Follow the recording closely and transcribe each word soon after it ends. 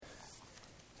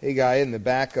Haggai in the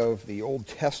back of the Old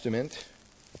Testament.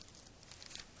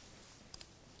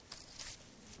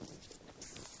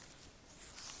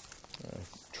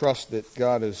 Trust that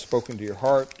God has spoken to your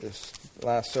heart this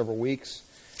last several weeks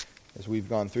as we've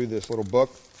gone through this little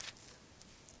book.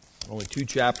 Only 2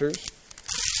 chapters.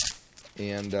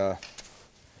 And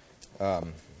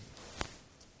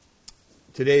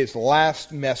today is the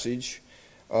last message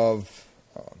of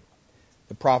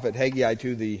the prophet Haggai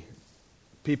to the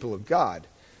people of God.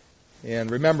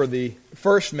 And remember, the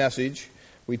first message,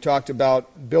 we talked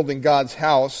about building God's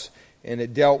house, and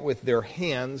it dealt with their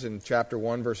hands in chapter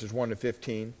 1, verses 1 to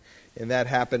 15. And that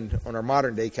happened on our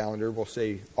modern day calendar, we'll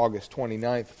say August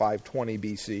 29th, 520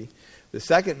 BC. The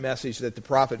second message that the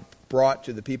prophet brought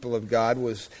to the people of God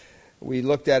was, we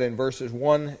looked at in verses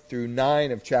 1 through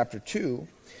 9 of chapter 2,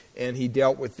 and he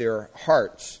dealt with their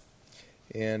hearts.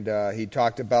 And he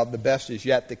talked about the best is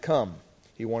yet to come.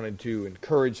 He wanted to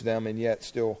encourage them and yet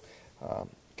still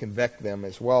convict them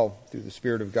as well through the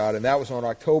Spirit of God. And that was on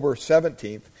October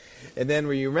 17th. And then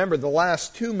we remember the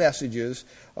last 2 messages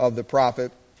of the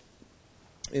prophet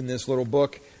in this little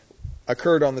book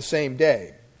occurred on the same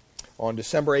day, on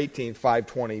December 18th,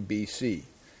 520 BC.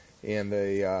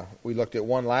 And we looked at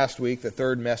one last week. The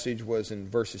third message was in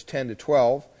verses 10 to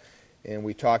 12. And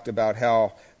we talked about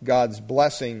how God's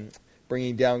blessing,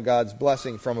 bringing down God's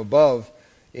blessing from above.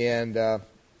 And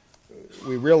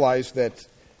we realized that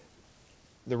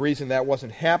the reason that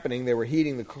wasn't happening, they were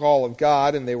heeding the call of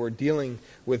God and they were dealing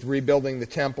with rebuilding the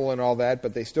temple and all that,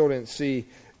 but they still didn't see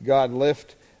God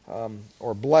lift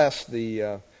or bless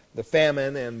the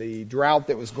famine and the drought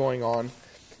that was going on.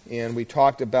 And we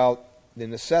talked about the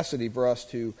necessity for us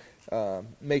to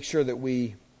make sure that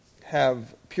we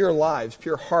have pure lives,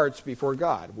 pure hearts before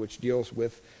God, which deals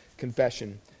with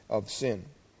confession of sin.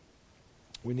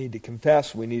 We need to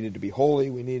confess, we needed to be holy,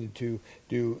 we needed to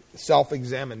do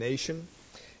self-examination,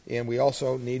 and we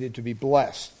also needed to be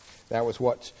blessed. That was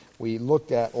what we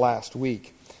looked at last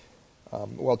week.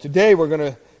 Well, today we're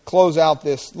going to close out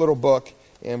this little book,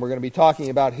 and we're going to be talking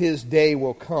about His Day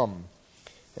Will Come.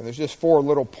 And there's just 4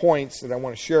 little points that I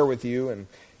want to share with you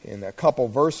in a couple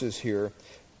verses here.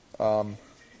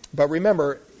 But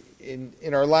remember, in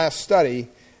our last study,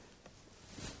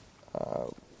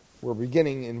 we're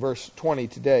beginning in verse 20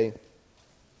 today.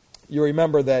 You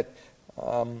remember that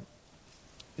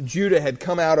Judah had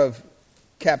come out of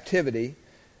captivity,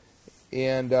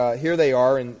 and here they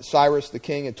are, and Cyrus the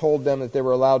king had told them that they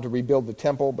were allowed to rebuild the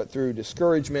temple, but through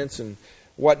discouragements and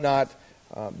whatnot,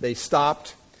 they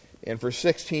stopped. And for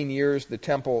 16 years, the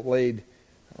temple laid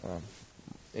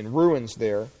in ruins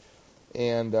there.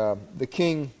 And the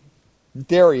king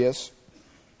Darius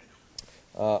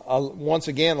once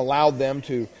again allowed them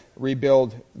to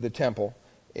rebuild the temple.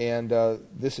 And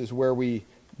this is where we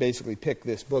basically pick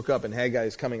this book up, and Haggai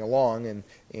is coming along.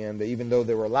 And even though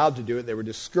they were allowed to do it, they were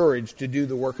discouraged to do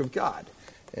the work of God.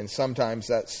 And sometimes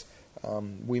that's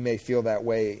we may feel that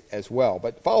way as well.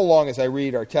 But follow along as I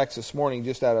read our text this morning,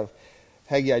 just out of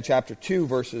Haggai chapter 2,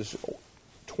 verses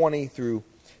 20 through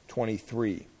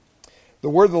 23. The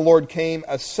word of the Lord came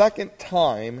a second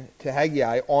time to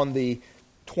Haggai on the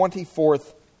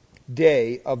 24th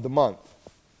day of the month.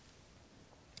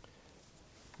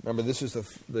 Remember, this is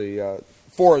the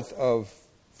fourth of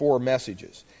 4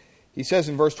 messages. He says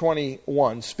in verse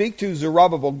 21, "Speak to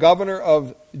Zerubbabel, governor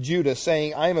of Judah,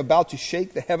 saying, I am about to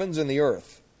shake the heavens and the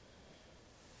earth,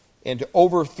 and to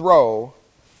overthrow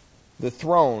the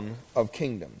throne of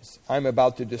kingdoms. I am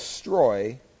about to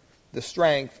destroy the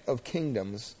strength of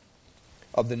kingdoms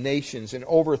of the nations, and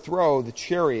overthrow the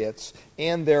chariots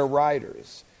and their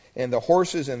riders. And the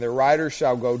horses and their riders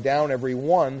shall go down every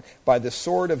one by the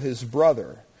sword of his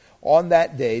brother. On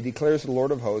that day, declares the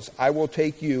Lord of hosts, I will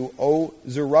take you, O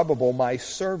Zerubbabel, my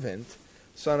servant,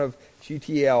 son of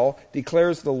Shealtiel,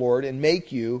 declares the Lord, and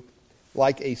make you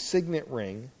like a signet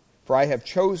ring, for I have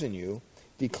chosen you,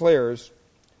 declares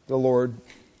the Lord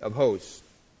of hosts."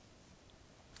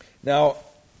 Now,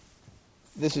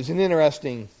 this is an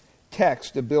interesting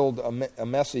text to build a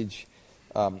message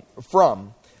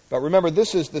from. But remember,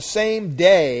 this is the same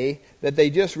day that they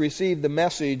just received the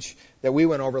message that we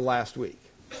went over last week.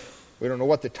 We don't know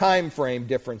what the time frame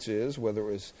difference is, whether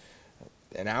it was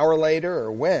an hour later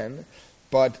or when,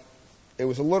 but it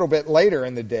was a little bit later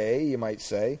in the day, you might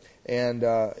say, and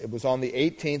it was on the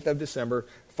 18th of December,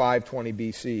 520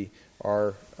 BC,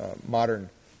 our modern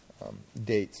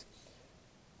dates.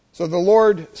 So the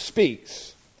Lord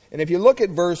speaks. And if you look at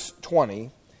verse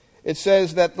 20, it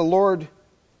says that the Lord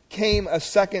came a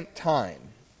second time.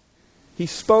 He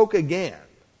spoke again.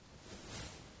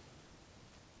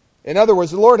 In other words,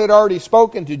 the Lord had already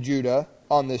spoken to Judah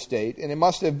on this date, and it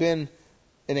must have been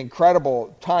an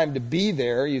incredible time to be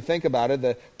there. You think about it,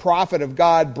 the prophet of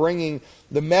God bringing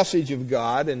the message of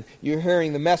God, and you're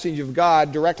hearing the message of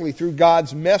God directly through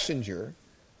God's messenger.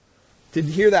 To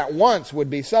hear that once would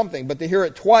be something, but to hear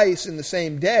it twice in the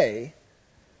same day,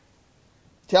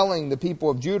 telling the people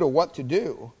of Judah what to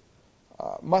do,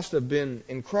 must have been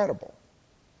incredible.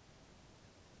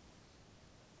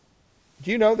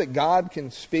 Do you know that God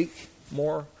can speak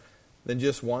more than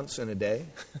just once in a day?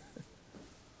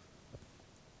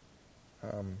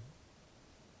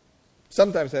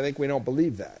 Sometimes I think we don't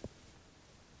believe that.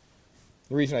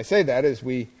 The reason I say that is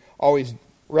we always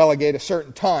relegate a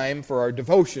certain time for our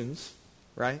devotions,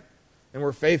 right? And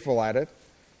we're faithful at it.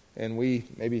 And we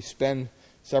maybe spend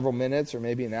several minutes or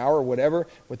maybe an hour or whatever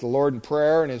with the Lord in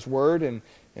prayer and His Word.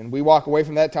 And we walk away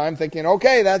from that time thinking,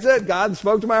 okay, that's it. God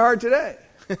spoke to my heart today.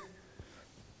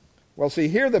 Well, see,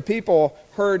 here the people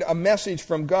heard a message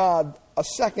from God a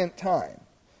second time.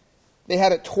 They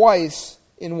had it twice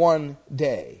in one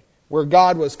day, where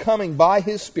God was coming by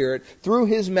His Spirit through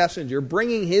His messenger,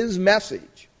 bringing His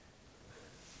message,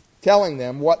 telling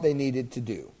them what they needed to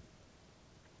do.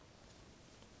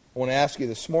 I want to ask you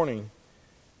this morning,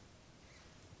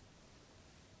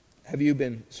 have you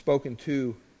been spoken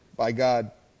to by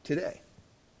God today?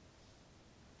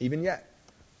 Even yet?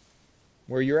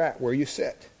 Where you're at, where you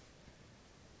sit?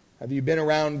 Have you been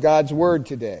around God's Word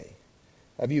today?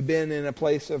 Have you been in a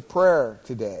place of prayer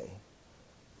today?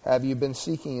 Have you been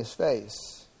seeking His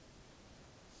face?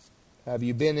 Have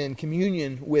you been in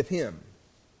communion with Him?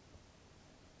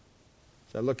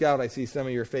 So I look out, I see some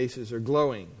of your faces are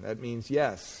glowing. That means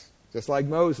yes. Just like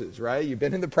Moses, right? You've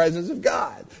been in the presence of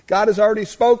God. God has already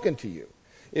spoken to you.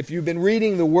 If you've been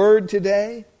reading the Word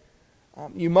today,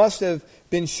 you must have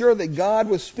been sure that God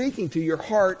was speaking to your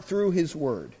heart through His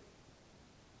Word.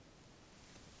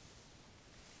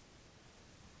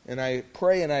 And I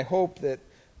pray and I hope that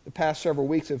the past several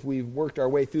weeks, as we've worked our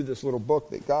way through this little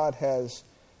book, that God has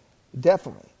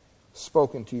definitely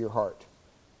spoken to your heart,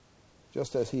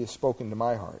 just as He has spoken to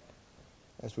my heart,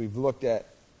 as we've looked at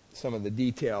some of the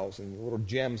details and the little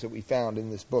gems that we found in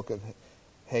this book of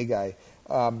Haggai.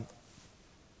 I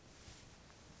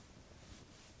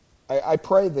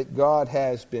pray that God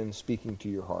has been speaking to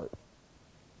your heart.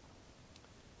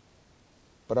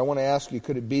 But I want to ask you,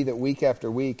 could it be that week after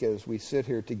week, as we sit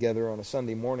here together on a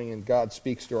Sunday morning and God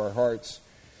speaks to our hearts,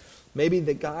 maybe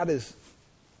that God is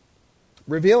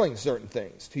revealing certain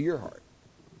things to your heart,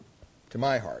 to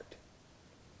my heart.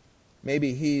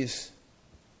 Maybe He's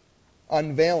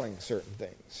unveiling certain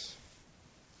things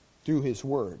through His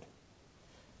Word.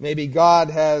 Maybe God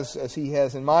has, as He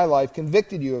has in my life,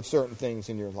 convicted you of certain things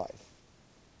in your life.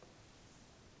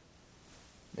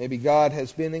 Maybe God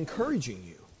has been encouraging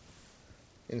you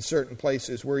in certain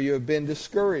places where you have been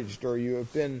discouraged or you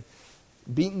have been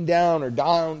beaten down or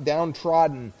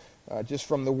downtrodden just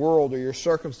from the world or your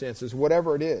circumstances,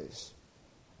 whatever it is.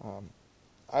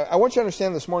 I want you to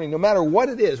understand this morning, no matter what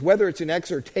it is, whether it's an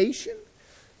exhortation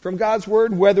from God's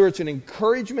Word, whether it's an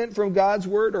encouragement from God's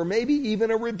Word, or maybe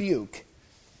even a rebuke,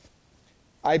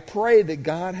 I pray that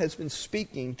God has been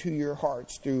speaking to your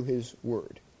hearts through His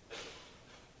Word.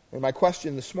 And my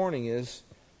question this morning is,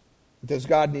 does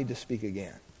God need to speak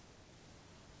again?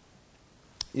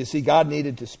 You see, God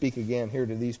needed to speak again here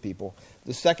to these people,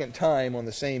 the second time on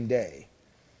the same day.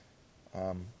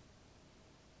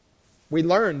 We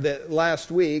learned that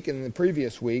last week and the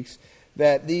previous weeks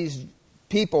that these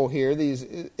people here, these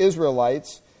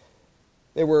Israelites,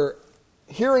 they were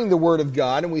hearing the Word of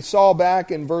God, and we saw back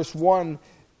in verse 1,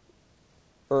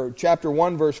 or chapter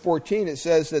 1, verse 14, it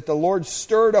says that the Lord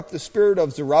stirred up the spirit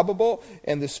of Zerubbabel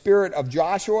and the spirit of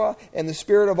Joshua and the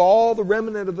spirit of all the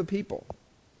remnant of the people.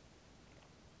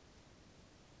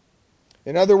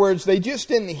 In other words, they just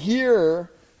didn't hear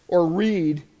or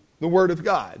read the Word of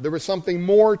God. There was something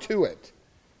more to it.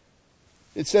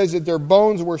 It says that their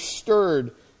bones were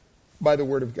stirred by the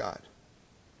Word of God.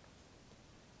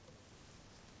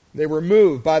 They were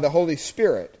moved by the Holy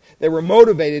Spirit. They were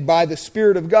motivated by the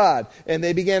Spirit of God. And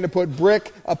they began to put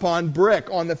brick upon brick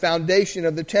on the foundation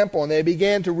of the temple. And they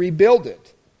began to rebuild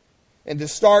it. And to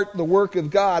start the work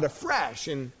of God afresh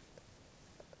and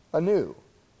anew.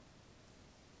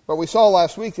 But we saw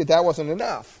last week that that wasn't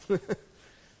enough.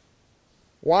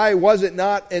 Why was it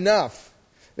not enough?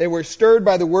 They were stirred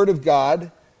by the Word of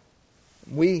God.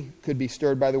 We could be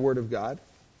stirred by the Word of God.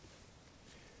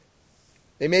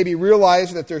 They maybe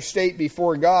realized that their state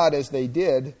before God as they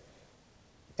did,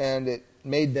 and it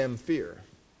made them fear.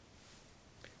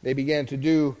 They began to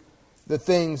do the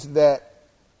things that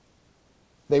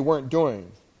they weren't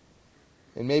doing.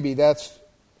 And maybe that's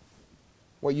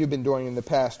what you've been doing in the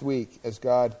past week as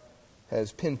God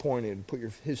has pinpointed, put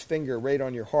his finger right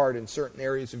on your heart in certain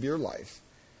areas of your life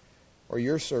or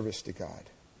your service to God.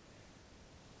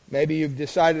 Maybe you've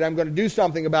decided, I'm going to do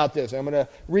something about this. I'm going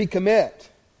to recommit.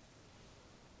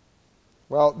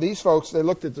 Well, these folks, they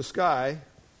looked at the sky,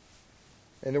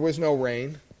 and there was no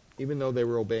rain, even though they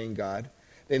were obeying God.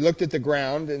 They looked at the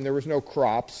ground, and there was no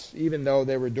crops, even though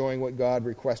they were doing what God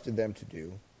requested them to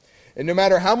do. And no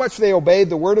matter how much they obeyed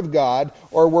the Word of God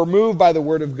or were moved by the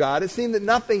Word of God, it seemed that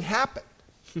nothing happened.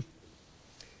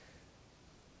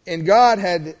 And God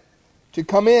had to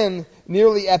come in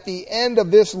nearly at the end of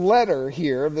this letter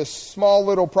here, of this small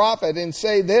little prophet, and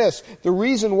say this: the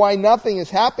reason why nothing is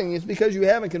happening is because you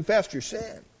haven't confessed your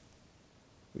sin.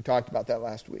 We talked about that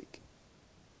last week.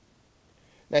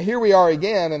 Now here we are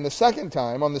again, and the second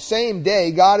time, on the same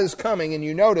day, God is coming, and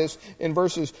you notice in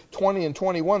verses 20 and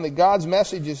 21 that God's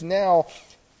message is now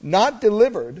not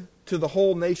delivered to the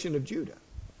whole nation of Judah.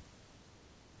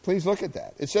 Please look at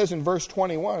that. It says in verse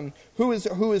 21, who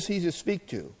is he to speak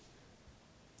to?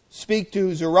 Speak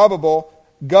to Zerubbabel,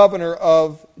 governor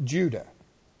of Judah.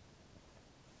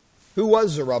 Who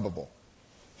was Zerubbabel?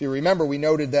 If you remember, we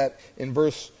noted that in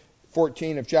verse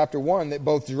 14 of chapter 1 that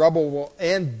both Zerubbabel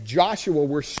and Joshua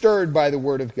were stirred by the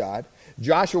word of God.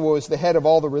 Joshua was the head of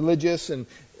all the religious and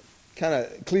kind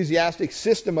of ecclesiastic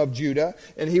system of Judah,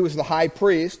 and he was the high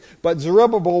priest. But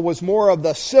Zerubbabel was more of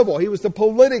the civil. He was the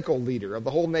political leader of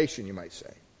the whole nation, you might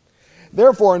say.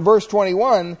 Therefore, in verse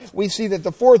 21, we see that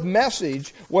the fourth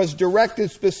message was directed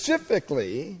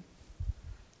specifically,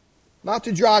 not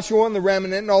to Joshua and the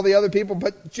remnant and all the other people,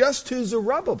 but just to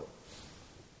Zerubbabel.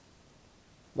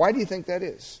 Why do you think that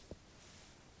is?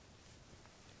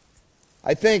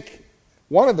 I think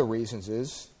one of the reasons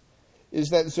is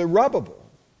that Zerubbabel,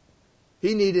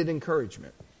 he needed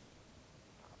encouragement.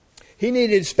 He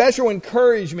needed special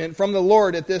encouragement from the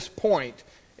Lord at this point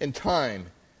in time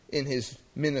in his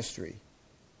ministry.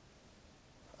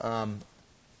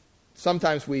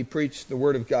 Sometimes we preach the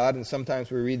Word of God, and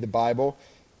sometimes we read the Bible,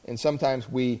 and sometimes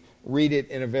we read it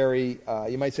in a very,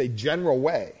 you might say, general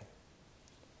way.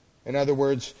 In other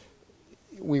words,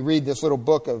 we read this little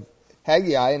book of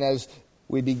Haggai, and as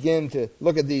we begin to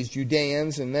look at these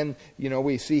Judeans, and then,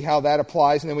 we see how that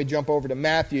applies, and then we jump over to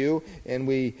Matthew, and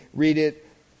we read it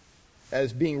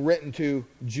as being written to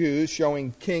Jews,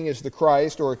 showing King as the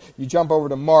Christ, or you jump over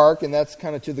to Mark, and that's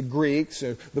kind of to the Greeks,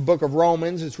 or the book of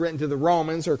Romans, it's written to the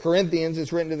Romans, or Corinthians,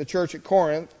 it's written to the church at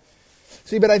Corinth.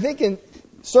 See, but I think in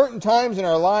certain times in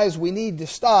our lives, we need to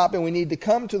stop, and we need to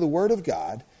come to the Word of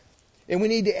God, and we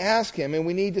need to ask Him, and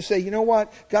we need to say, you know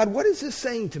what? God, what is this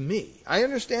saying to me? I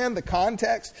understand the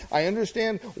context. I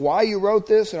understand why you wrote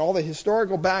this and all the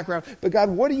historical background. But God,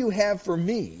 what do you have for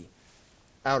me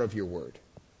out of your Word?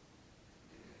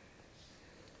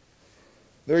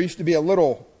 There used to be a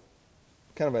little,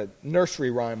 kind of a nursery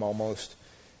rhyme almost,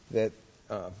 that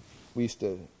we used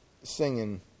to sing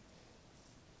in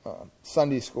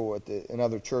Sunday school at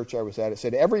another church I was at. It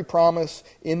said, every promise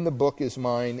in the book is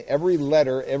mine, every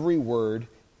letter, every word,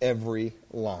 every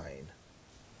line.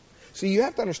 So you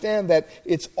have to understand that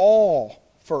it's all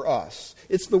for us.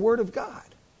 It's the Word of God.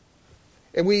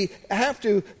 And we have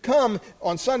to come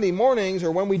on Sunday mornings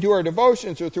or when we do our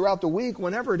devotions or throughout the week,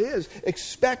 whenever it is,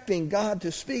 expecting God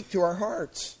to speak to our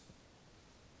hearts.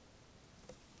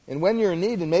 And when you're in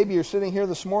need, and maybe you're sitting here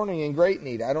this morning in great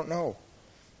need, I don't know.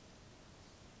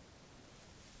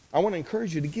 I want to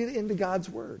encourage you to get into God's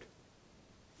Word.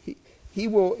 He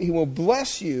will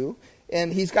bless you,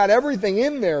 and He's got everything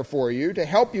in there for you to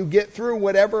help you get through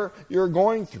whatever you're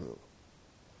going through.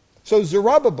 So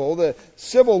Zerubbabel, the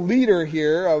civil leader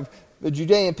here of the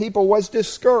Judean people, was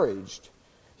discouraged.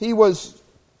 He was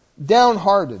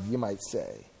downhearted, you might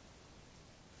say.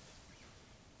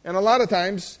 And a lot of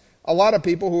times, a lot of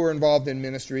people who are involved in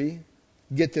ministry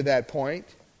get to that point.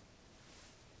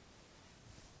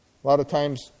 A lot of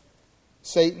times,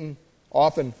 Satan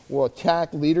often will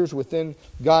attack leaders within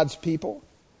God's people.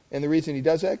 And the reason he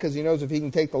does that, because he knows if he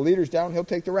can take the leaders down, he'll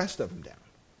take the rest of them down.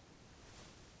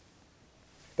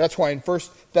 That's why in 1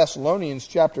 Thessalonians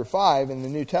chapter 5 in the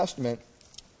New Testament,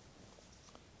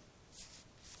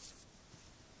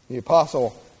 the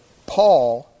Apostle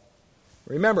Paul,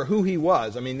 remember who he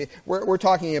was. I mean, we're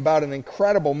talking about an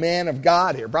incredible man of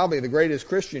God here, probably the greatest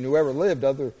Christian who ever lived.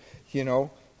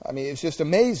 It's just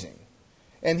amazing.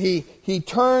 And he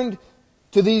turned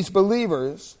to these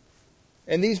believers,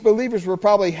 and these believers were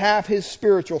probably half his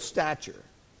spiritual stature.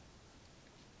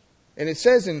 And it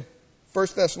says in 1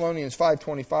 Thessalonians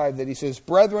 5:25 that he says,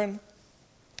 brethren,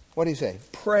 what did he say?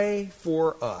 Pray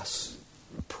for us.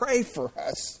 Pray for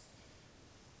us.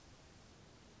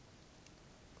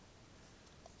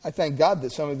 I thank God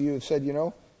that some of you have said,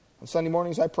 On Sunday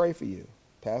mornings, I pray for you,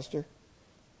 Pastor.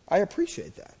 I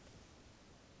appreciate that.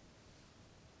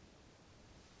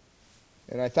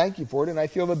 And I thank you for it, and I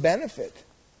feel the benefit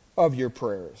of your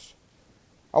prayers.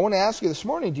 I want to ask you this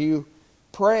morning, do you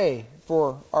pray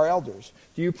for our elders?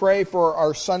 Do you pray for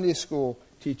our Sunday school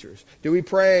teachers? Do we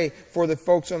pray for the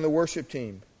folks on the worship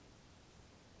team?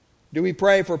 Do we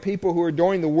pray for people who are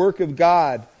doing the work of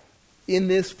God in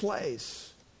this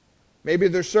place? Maybe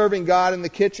they're serving God in the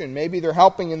kitchen. Maybe they're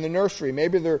helping in the nursery.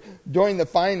 Maybe they're doing the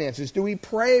finances. Do we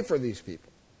pray for these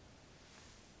people?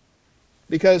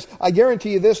 Because I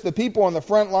guarantee you this, the people on the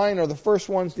front line are the first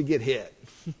ones to get hit.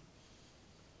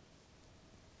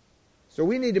 So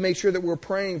we need to make sure that we're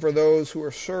praying for those who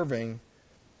are serving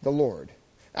the Lord.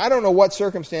 I don't know what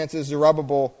circumstances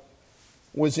Zerubbabel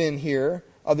was in here,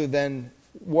 other than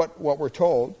what we're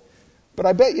told. But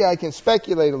I bet you I can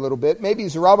speculate a little bit. Maybe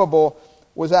Zerubbabel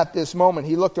was at this moment.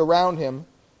 He looked around him,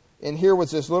 and here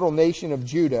was this little nation of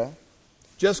Judah,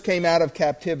 just came out of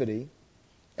captivity,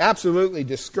 absolutely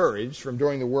discouraged from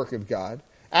doing the work of God,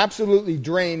 absolutely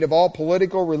drained of all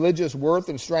political, religious worth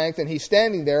and strength, and he's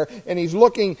standing there and he's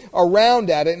looking around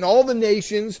at it, and all the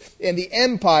nations and the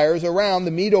empires around,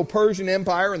 the Medo-Persian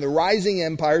Empire and the rising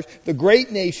empires, the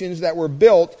great nations that were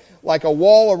built like a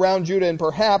wall around Judah. And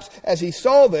perhaps as he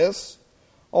saw this,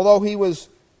 although he was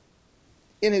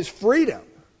in his freedom,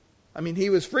 he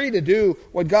was free to do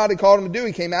what God had called him to do.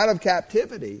 He came out of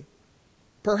captivity.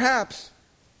 Perhaps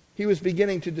he was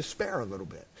beginning to despair a little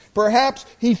bit. Perhaps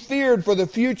he feared for the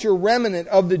future remnant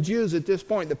of the Jews at this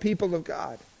point, the people of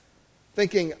God.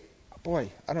 Thinking,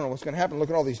 boy, I don't know what's going to happen. Look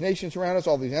at all these nations around us,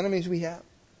 all these enemies we have.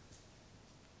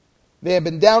 They had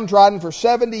been downtrodden for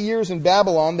 70 years in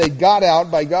Babylon. They got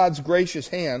out by God's gracious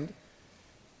hand.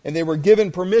 And they were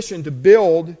given permission to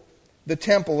build the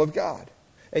temple of God.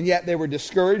 And yet they were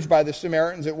discouraged by the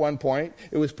Samaritans at one point.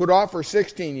 It was put off for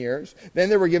 16 years. Then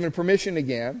they were given permission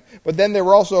again. But then they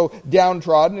were also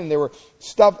downtrodden, and they were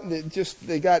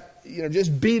they got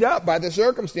just beat up by the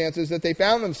circumstances that they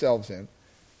found themselves in.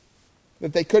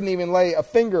 That they couldn't even lay a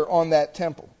finger on that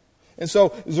temple. And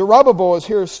so Zerubbabel is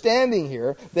here, standing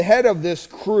here, the head of this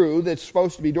crew that's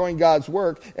supposed to be doing God's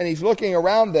work, and he's looking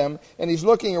around them, and he's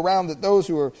looking around at those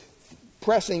who are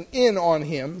pressing in on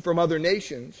him from other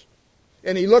nations.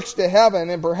 And he looks to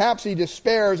heaven, and perhaps he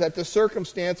despairs at the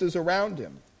circumstances around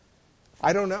him.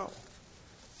 I don't know.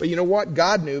 But you know what?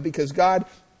 God knew, because God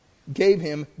gave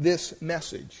him this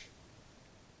message.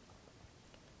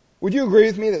 Would you agree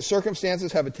with me that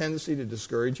circumstances have a tendency to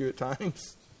discourage you at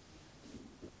times?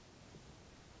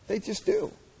 They just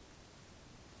do.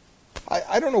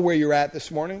 I don't know where you're at this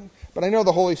morning, but I know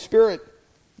the Holy Spirit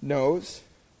knows.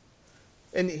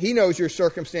 And He knows your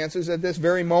circumstances at this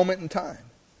very moment in time.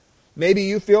 Maybe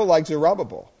you feel like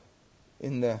Zerubbabel,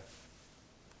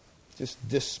 just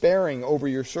despairing over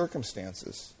your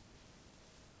circumstances.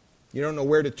 You don't know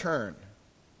where to turn.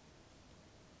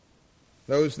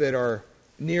 Those that are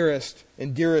nearest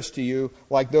and dearest to you,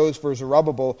 like those for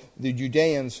Zerubbabel, the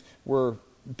Judeans, were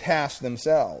past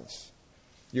themselves.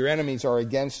 Your enemies are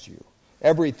against you.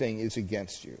 Everything is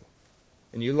against you.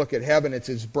 And you look at heaven, it's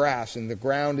as brass, and the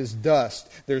ground is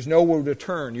dust. There's nowhere to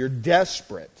turn. You're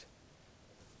desperate.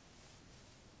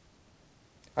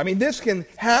 This can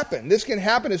happen. This can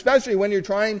happen especially when you're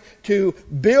trying to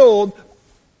build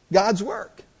God's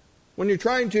work. When you're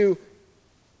trying to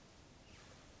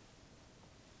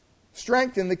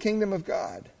strengthen the kingdom of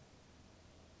God.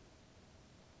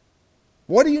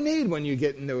 What do you need when you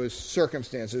get in those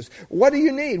circumstances? What do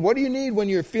you need? What do you need when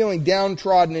you're feeling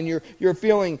downtrodden and you're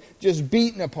feeling just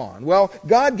beaten upon? Well,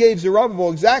 God gave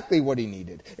Zerubbabel exactly what he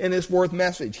needed in his fourth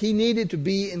message. He needed to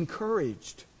be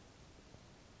encouraged.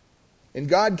 And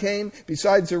God came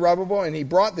beside Zerubbabel, and he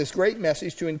brought this great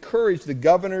message to encourage the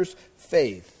governor's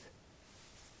faith.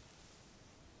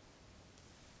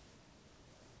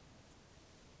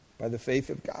 By the faith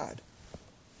of God.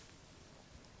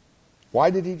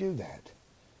 Why did he do that?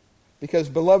 Because,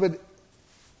 beloved,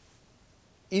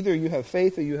 either you have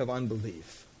faith or you have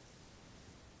unbelief.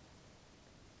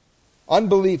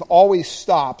 Unbelief always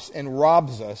stops and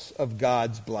robs us of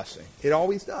God's blessing. It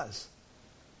always does.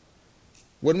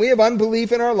 When we have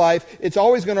unbelief in our life, it's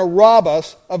always going to rob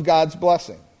us of God's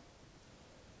blessing.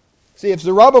 See, if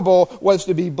Zerubbabel was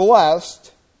to be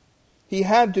blessed, he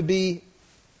had to be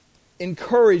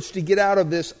encouraged to get out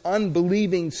of this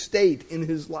unbelieving state in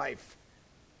his life.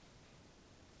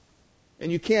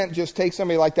 And you can't just take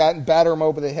somebody like that and batter them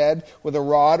over the head with a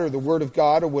rod or the Word of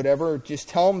God or whatever, or just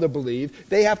tell them to believe.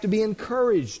 They have to be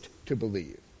encouraged to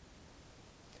believe.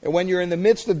 And when you're in the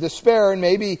midst of despair, and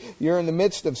maybe you're in the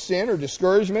midst of sin or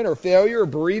discouragement or failure or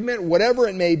bereavement, whatever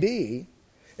it may be,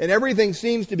 and everything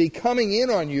seems to be coming in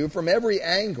on you from every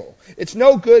angle. It's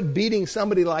no good beating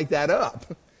somebody like that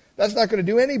up. That's not going to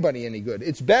do anybody any good.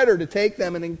 It's better to take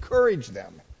them and encourage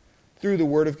them through the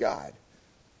Word of God.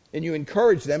 And you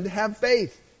encourage them to have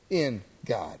faith in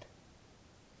God.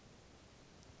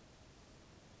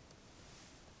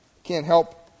 Can't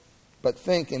help but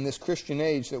think in this Christian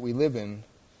age that we live in,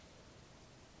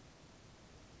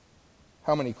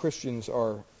 how many Christians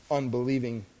are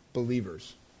unbelieving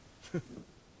believers.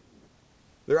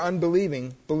 They're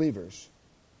unbelieving believers.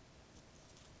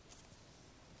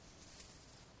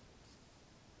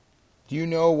 Do you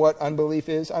know what unbelief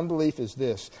is? Unbelief is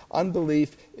this.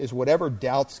 Unbelief is whatever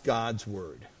doubts God's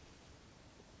word.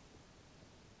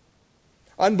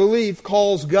 Unbelief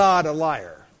calls God a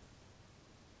liar.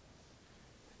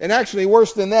 And actually,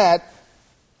 worse than that,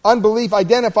 unbelief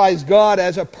identifies God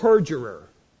as a perjurer.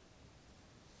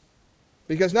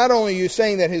 Because not only are you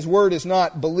saying that His word is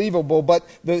not believable, but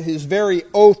His very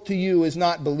oath to you is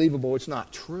not believable. It's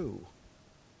not true.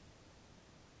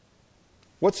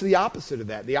 What's the opposite of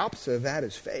that? The opposite of that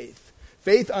is faith.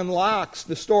 Faith unlocks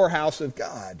the storehouse of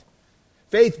God.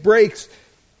 Faith breaks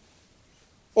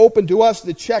open to us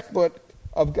the checkbook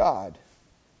of God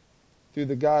through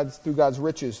God's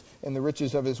riches and the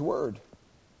riches of His word.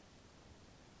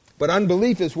 But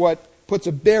unbelief is what puts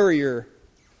a barrier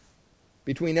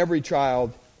between every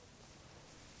child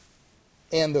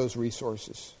and those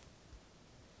resources.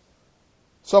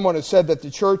 Someone has said that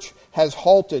the church has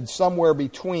halted somewhere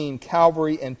between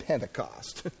Calvary and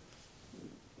Pentecost.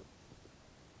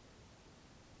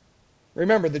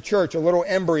 Remember the church, a little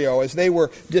embryo, as they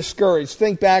were discouraged.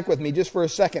 Think back with me just for a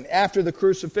second. After the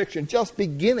crucifixion, just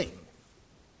beginning.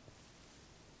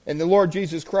 And the Lord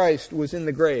Jesus Christ was in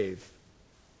the grave.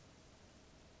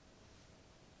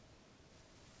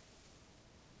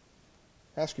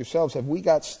 Ask yourselves, have we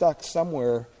got stuck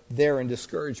somewhere there in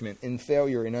discouragement, in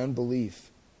failure, in unbelief?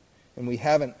 And we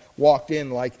haven't walked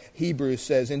in, like Hebrews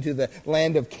says, into the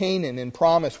land of Canaan and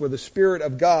promise where the Spirit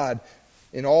of God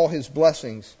in all His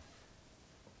blessings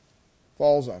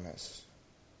falls on us.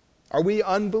 Are we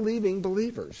unbelieving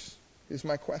believers? Is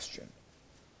my question.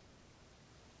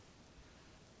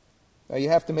 Now you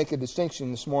have to make a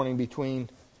distinction this morning between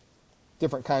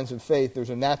different kinds of faith.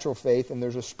 There's a natural faith and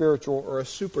there's a spiritual or a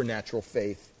supernatural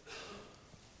faith.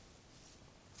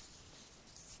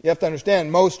 You have to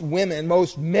understand, most women,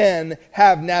 most men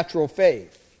have natural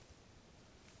faith.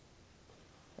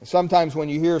 Sometimes when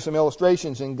you hear some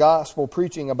illustrations in gospel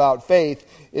preaching about faith,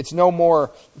 it's no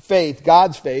more faith,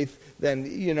 God's faith, than,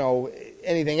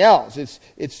 anything else.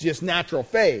 It's just natural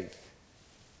faith.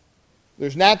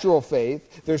 There's natural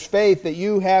faith. There's faith that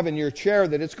you have in your chair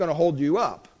that it's going to hold you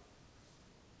up.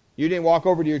 You didn't walk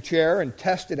over to your chair and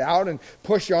test it out and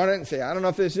push on it and say, I don't know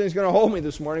if this thing's going to hold me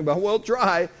this morning, but we'll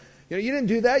try. You didn't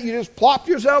do that. You just plopped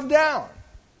yourself down.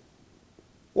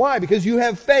 Why? Because you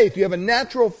have faith. You have a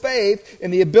natural faith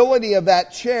in the ability of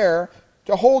that chair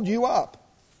to hold you up.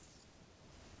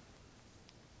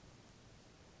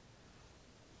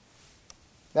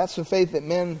 That's the faith that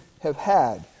men have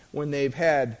had when they've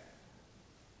had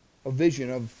a vision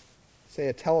of, say,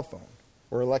 a telephone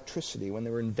or electricity, when they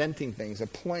were inventing things, a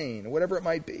plane, or whatever it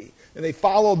might be. And they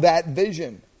followed that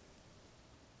vision.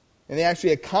 And they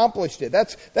actually accomplished it.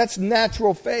 That's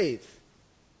natural faith.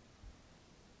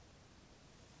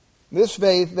 This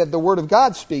faith that the Word of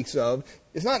God speaks of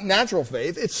is not natural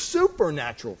faith, it's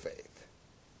supernatural faith.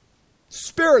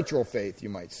 Spiritual faith, you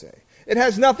might say. It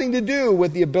has nothing to do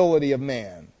with the ability of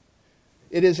man.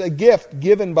 It is a gift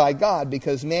given by God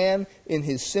because man in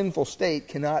his sinful state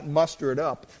cannot muster it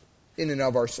up in and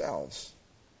of ourselves.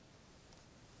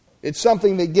 It's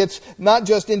something that gets not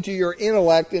just into your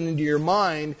intellect and into your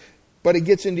mind, but it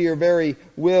gets into your very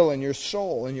will and your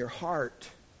soul and your heart.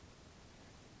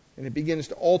 And it begins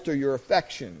to alter your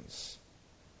affections.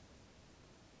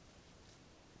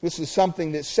 This is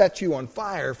something that sets you on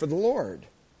fire for the Lord.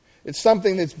 It's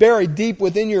something that's buried deep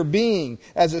within your being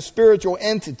as a spiritual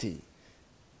entity.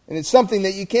 And it's something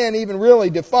that you can't even really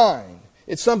define.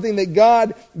 It's something that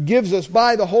God gives us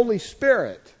by the Holy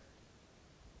Spirit.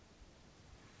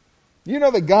 You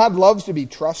know that God loves to be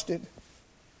trusted?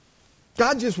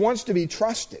 God just wants to be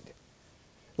trusted.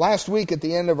 Last week at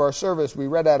the end of our service, we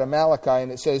read out of Malachi,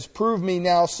 and it says, "Prove me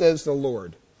now, says the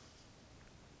Lord."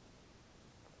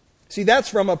 See, that's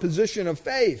from a position of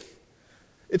faith.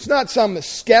 It's not some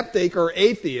skeptic or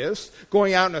atheist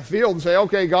going out in a field and say,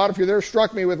 "Okay, God, if you're there,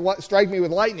 strike me with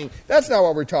lightning." That's not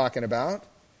what we're talking about.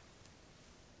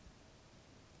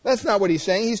 That's not what he's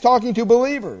saying. He's talking to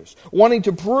believers, wanting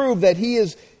to prove that he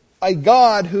is a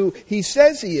God who he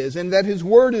says he is, and that his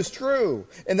word is true,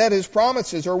 and that his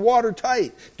promises are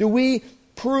watertight. Do we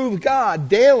prove God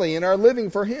daily in our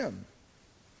living for Him.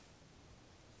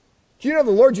 Do you know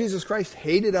the Lord Jesus Christ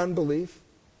hated unbelief?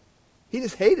 He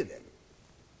just hated it.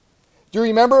 Do you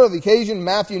remember the occasion in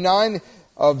Matthew 9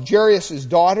 of Jairus'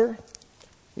 daughter?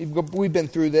 We've been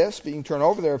through this, but you can turn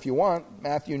over there if you want.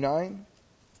 Matthew 9.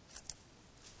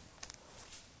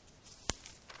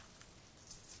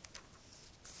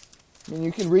 I mean,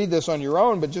 you can read this on your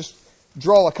own, but just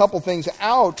draw a couple things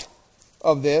out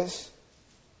of this.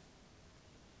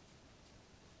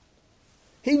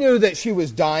 He knew that she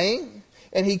was dying,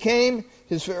 and he came,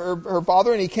 her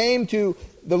father, and he came to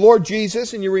the Lord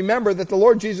Jesus, and you remember that the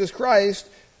Lord Jesus Christ,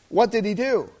 what did He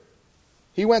do?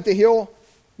 He went to heal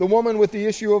the woman with the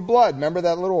issue of blood. Remember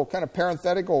that little kind of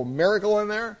parenthetical miracle in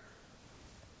there?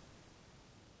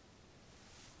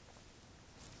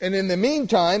 And in the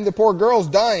meantime, the poor girl's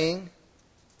dying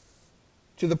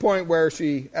to the point where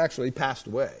she actually passed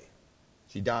away.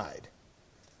 She died.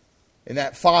 And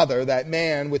that father, that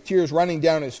man, with tears running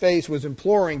down his face, was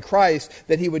imploring Christ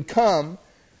that He would come.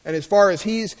 And as far as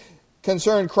he's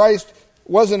concerned, Christ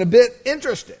wasn't a bit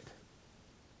interested,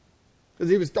 because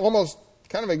He was almost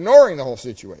kind of ignoring the whole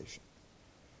situation.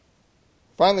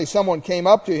 Finally, someone came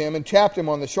up to him and tapped him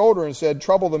on the shoulder and said,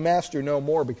 "Trouble the Master no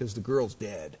more, because the girl's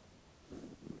dead."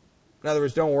 In other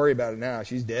words, don't worry about it now.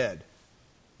 She's dead.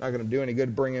 Not going to do any good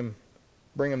to bring him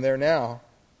there now.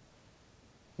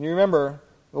 And you remember,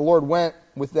 the Lord went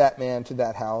with that man to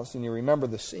that house, and you remember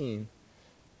the scene.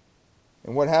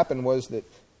 And what happened was that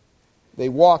they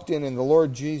walked in, and the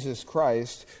Lord Jesus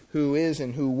Christ, who is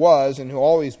and who was and who will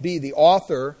always be the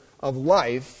author of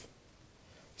life,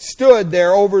 stood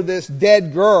there over this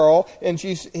dead girl, and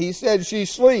he said, "She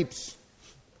sleeps."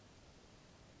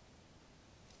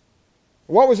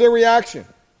 What was their reaction?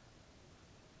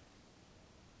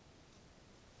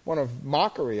 One of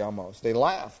mockery almost. They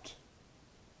laughed.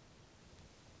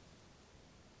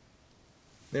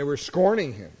 They were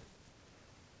scorning Him.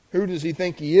 Who does he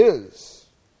think he is,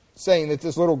 saying that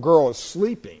this little girl is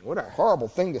sleeping? What a horrible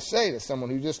thing to say to someone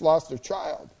who just lost their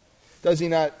child. Does he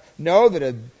not know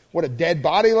that what a dead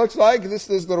body looks like? This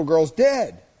little girl's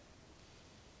dead.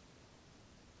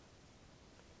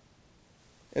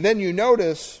 And then you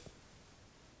notice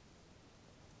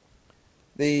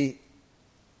the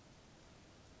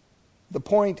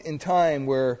point in time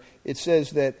where it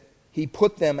says that He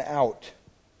put them out.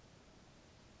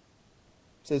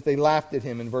 It says they laughed at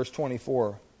Him in verse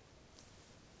 24.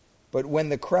 But when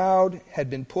the crowd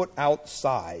had been put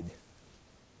outside.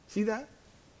 See that?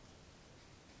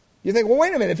 You think, well,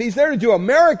 wait a minute. If He's there to do a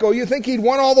miracle, you think He'd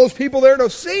want all those people there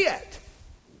to see it.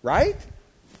 Right?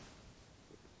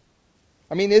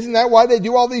 I mean, isn't that why they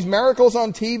do all these miracles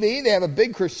on TV? They have a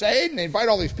big crusade and they invite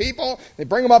all these people. They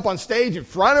bring them up on stage in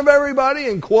front of everybody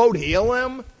and, quote, heal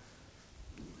them.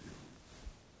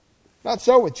 Not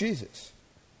so with Jesus.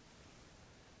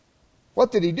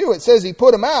 What did He do? It says He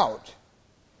put them out.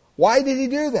 Why did He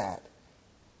do that?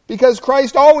 Because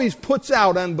Christ always puts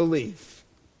out unbelief.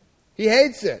 He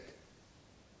hates it.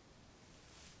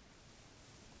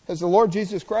 Has the Lord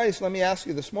Jesus Christ, let me ask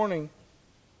you this morning,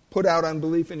 put out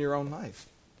unbelief in your own life?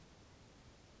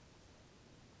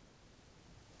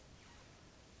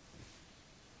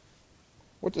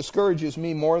 What discourages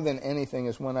me more than anything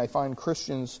is when I find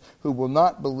Christians who will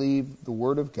not believe the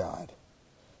Word of God.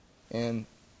 And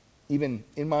even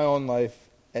in my own life,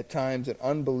 at times, an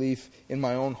unbelief in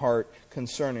my own heart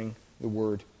concerning the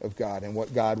Word of God and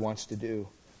what God wants to do,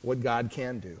 what God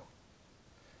can do.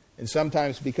 And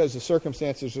sometimes, because the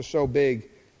circumstances are so big,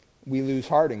 we lose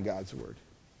heart in God's Word.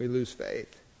 We lose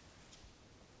faith.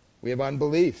 We have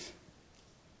unbelief.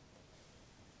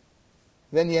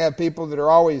 Then you have people that are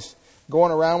always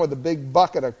going around with a big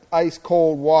bucket of ice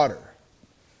cold water.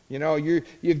 You know,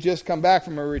 you've just come back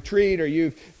from a retreat, or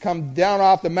you've come down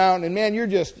off the mountain, and man, you're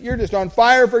just on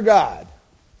fire for God.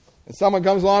 And someone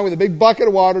comes along with a big bucket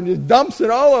of water and just dumps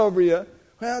it all over you.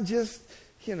 Well, just,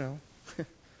 give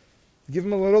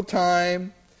them a little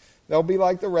time. They'll be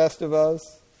like the rest of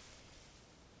us.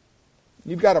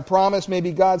 You've got a promise.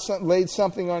 Maybe God laid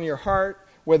something on your heart,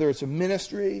 whether it's a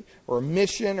ministry or a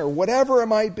mission or whatever it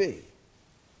might be.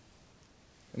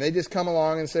 And they just come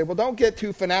along and say, well, don't get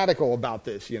too fanatical about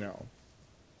this, I was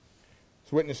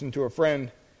witnessing to a friend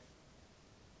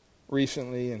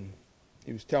recently, and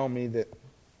he was telling me that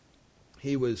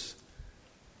he was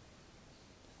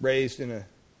raised in a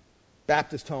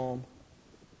Baptist home,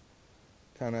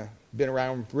 kind of been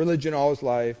around religion all his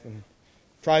life, and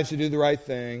tries to do the right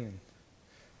thing, and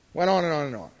went on and on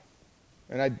and on.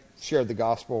 And I shared the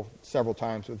gospel several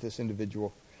times with this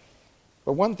individual.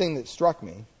 But one thing that struck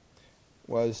me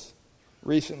was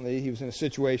recently he was in a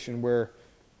situation where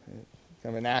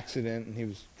kind of an accident, and he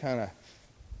was kind of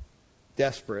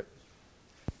desperate.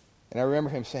 And I remember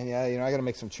him saying, yeah, I got to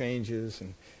make some changes.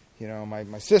 And,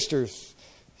 my sister's,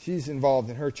 she's involved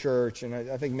in her church, and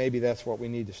I think maybe that's what we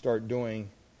need to start doing.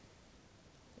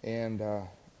 And I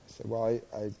said, well,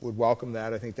 I would welcome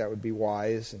that. I think that would be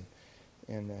wise.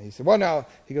 And he said, well, now,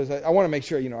 he goes, I want to make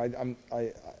sure,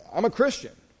 I'm a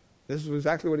Christian. This is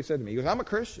exactly what he said to me. He goes, I'm a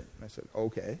Christian. And I said,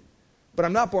 okay. But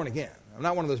I'm not born again. I'm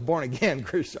not one of those born again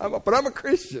Christians. But I'm a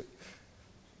Christian.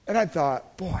 And I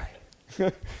thought, boy,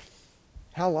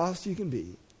 how lost you can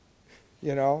be,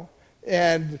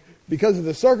 And because of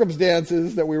the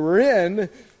circumstances that we were in,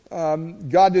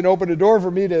 God didn't open the door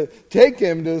for me to take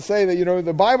him to say that,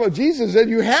 the Bible, Jesus said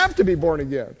you have to be born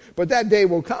again. But that day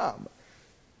will come.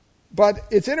 But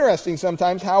it's interesting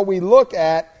sometimes how we look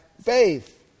at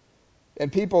faith.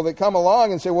 And people that come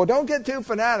along and say, well, don't get too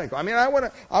fanatical. I mean, I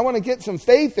want to get some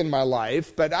faith in my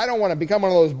life, but I don't want to become one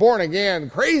of those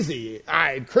born-again,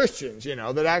 crazy-eyed Christians,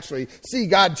 that actually see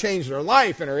God change their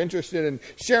life and are interested in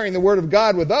sharing the Word of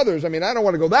God with others. I mean, I don't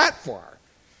want to go that far.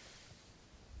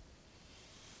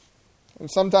 And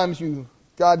sometimes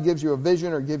God gives you a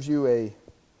vision or gives you a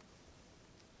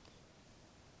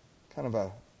kind of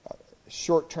a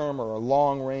short-term or a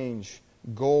long-range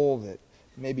goal that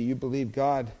maybe you believe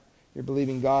God. You're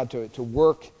believing God to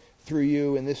work through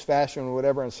you in this fashion or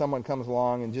whatever, and someone comes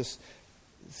along and just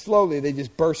slowly they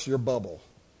just burst your bubble.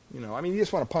 You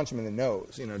just want to punch them in the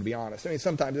nose, to be honest. I mean,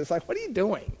 sometimes it's like, what are you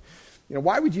doing?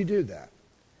 Why would you do that?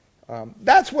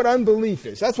 That's what unbelief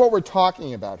is. That's what we're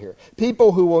talking about here.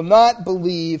 People who will not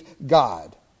believe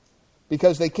God.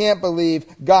 Because they can't believe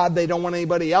God, they don't want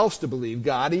anybody else to believe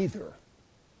God either.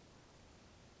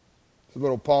 There's a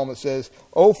little poem that says,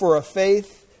 oh, for a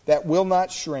faith that will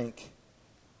not shrink,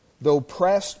 though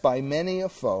pressed by many a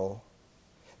foe,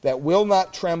 that will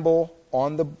not tremble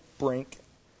on the brink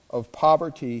of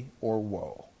poverty or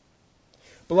woe.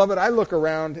 Beloved, I look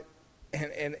around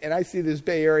and I see this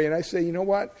Bay Area and I say, you know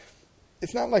what?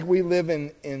 It's not like we live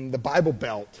in the Bible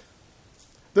Belt.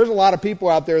 There's a lot of people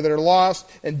out there that are lost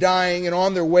and dying and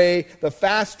on their way the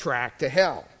fast track to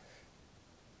hell.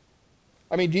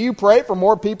 I mean, do you pray for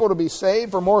more people to be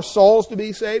saved, for more souls to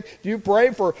be saved? Do you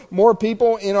pray for more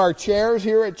people in our chairs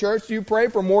here at church? Do you pray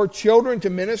for more children to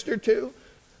minister to?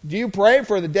 Do you pray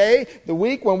for the day, the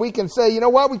week when we can say, you know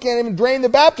what, we can't even drain the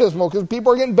baptismal because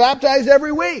people are getting baptized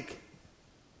every week.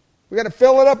 We've got to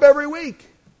fill it up every week.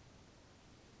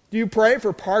 Do you pray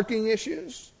for parking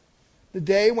issues? The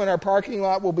day when our parking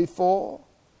lot will be full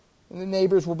and the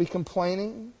neighbors will be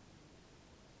complaining?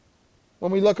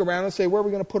 When we look around and say, where are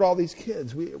we going to put all these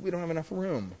kids? We don't have enough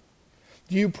room.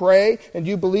 Do you pray and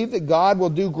do you believe that God will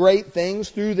do great things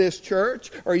through this church?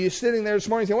 Or are you sitting there this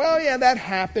morning saying, well, yeah, that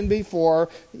happened before,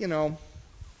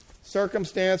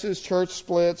 circumstances, church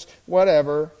splits,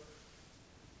 whatever.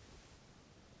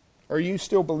 Or are you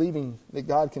still believing that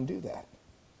God can do that?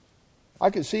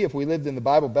 I could see if we lived in the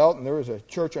Bible Belt and there was a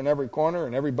church on every corner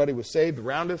and everybody was saved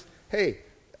around us, hey,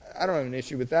 I don't have an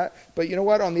issue with that. But you know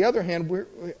what? On the other hand,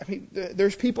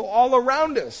 there's people all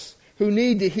around us who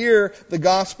need to hear the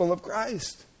gospel of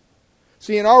Christ.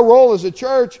 See, and our role as a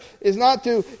church is not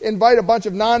to invite a bunch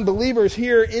of non-believers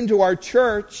here into our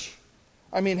church.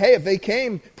 I mean, hey, if they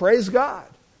came, praise God.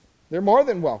 They're more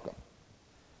than welcome.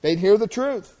 They'd hear the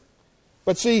truth.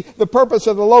 But see, the purpose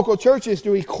of the local church is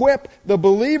to equip the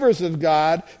believers of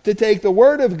God to take the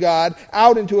Word of God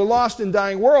out into a lost and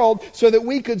dying world so that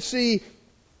we could see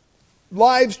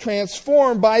lives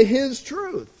transformed by His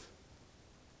truth.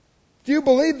 Do you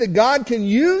believe that God can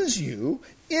use you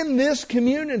in this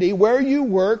community where you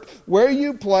work, where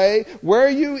you play, where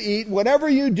you eat, whatever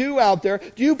you do out there?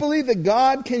 Do you believe that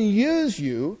God can use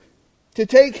you to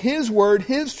take His Word,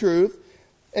 His truth,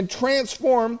 and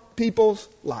transform people's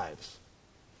lives?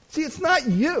 See, it's not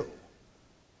you.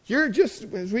 You're just,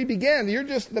 as we began, you're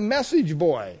just the message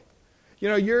boy.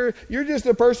 You're just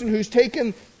the person who's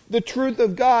taken the truth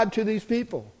of God to these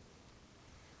people.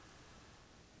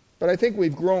 But I think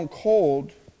we've grown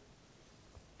cold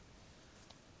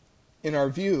in our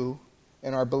view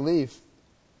and our belief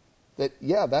that,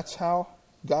 yeah, that's how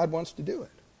God wants to do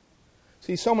it.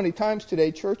 See, so many times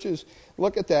today, churches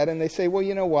look at that and they say, well,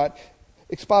 you know what?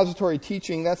 Expository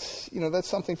teaching, that's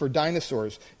something for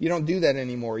dinosaurs. You don't do that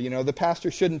anymore. The pastor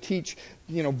shouldn't teach,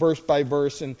 verse by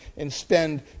verse and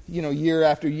spend, year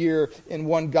after year in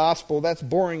one gospel. That's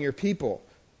boring your people.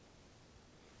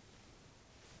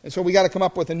 And so we got to come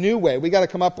up with a new way. We got to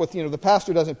come up with, the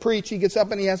pastor doesn't preach. He gets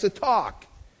up and he has a talk.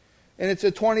 And it's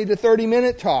a 20 to 30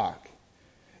 minute talk.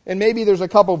 And maybe there's a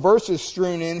couple verses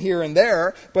strewn in here and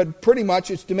there, but pretty much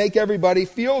it's to make everybody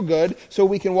feel good so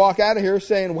we can walk out of here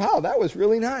saying, wow, that was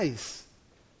really nice.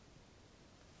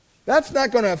 That's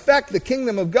not going to affect the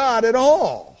kingdom of God at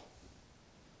all.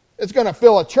 It's going to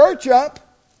fill a church up,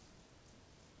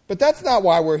 but that's not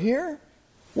why we're here.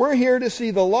 We're here to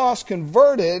see the lost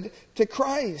converted to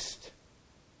Christ.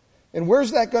 And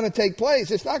where's that going to take place?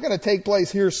 It's not going to take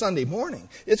place here Sunday morning.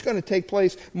 It's going to take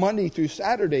place Monday through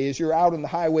Saturday as you're out in the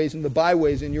highways and the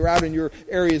byways and you're out in your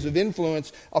areas of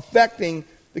influence affecting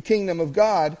the kingdom of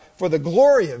God for the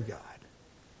glory of God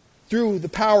through the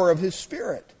power of His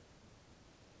Spirit.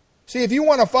 See, if you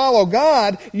want to follow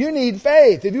God, you need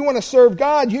faith. If you want to serve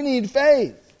God, you need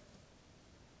faith.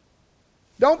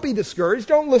 Don't be discouraged.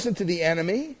 Don't listen to the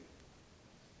enemy.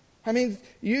 I mean,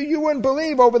 you wouldn't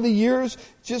believe over the years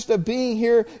just of being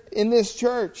here in this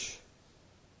church.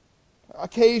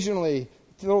 Occasionally,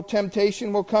 a little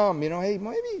temptation will come. Hey,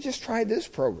 maybe just try this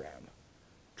program.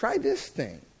 Try this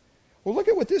thing. Well, look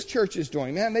at what this church is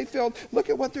doing. Man, look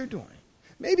at what they're doing.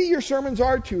 Maybe your sermons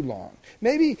are too long.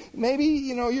 Maybe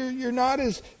you're not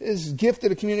as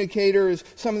gifted a communicator as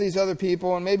some of these other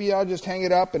people, and maybe I'll just hang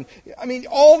it up. And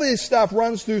all this stuff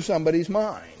runs through somebody's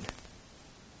mind.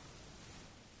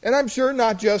 And I'm sure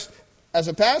not just as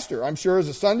a pastor. I'm sure as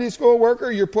a Sunday school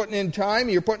worker, you're putting in time,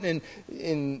 you're putting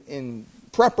in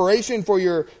preparation for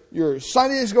your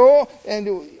Sunday school, and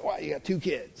you got 2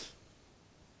 kids.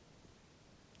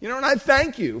 And I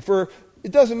thank you for,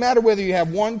 it doesn't matter whether you have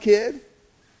 1 kid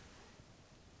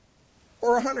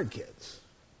or 100 kids.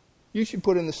 You should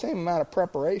put in the same amount of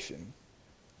preparation,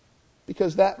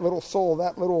 because that little soul,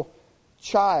 that little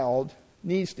child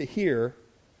needs to hear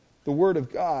the Word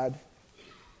of God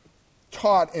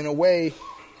taught in a way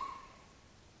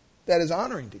that is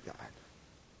honoring to God.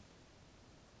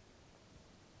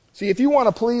 See, if you want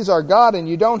to please our God and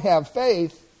you don't have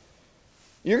faith,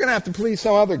 you're going to have to please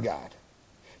some other God.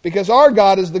 Because our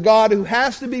God is the God who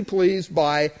has to be pleased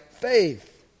by faith.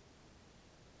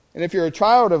 And if you're a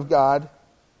child of God,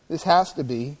 this has to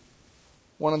be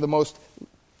one of the most,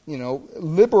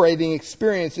 liberating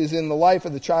experiences in the life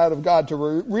of the child of God, to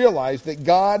realize that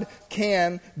God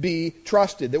can be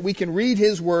trusted, that we can read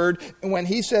His Word, and when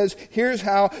He says, here's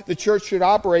how the church should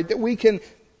operate, that we can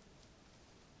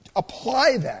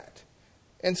apply that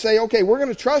and say, okay, we're going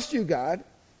to trust you, God,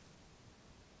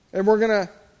 and we're going to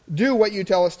do what you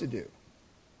tell us to do.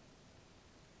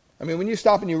 When you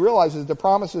stop and you realize that the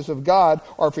promises of God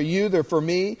are for you, they're for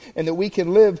me, and that we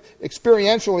can live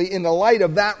experientially in the light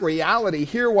of that reality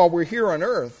here while we're here on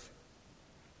earth,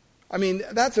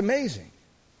 that's amazing.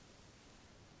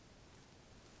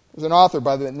 There's an author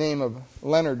by the name of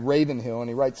Leonard Ravenhill, and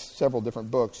he writes several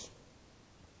different books.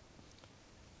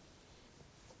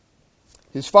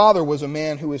 His father was a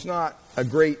man who was not a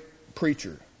great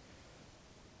preacher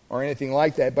or anything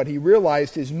like that, but he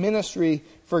realized his ministry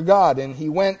for God, and he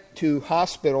went to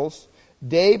hospitals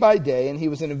day by day, and he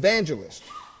was an evangelist.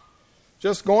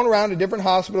 Just going around to different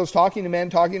hospitals, talking to men,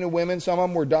 talking to women. Some of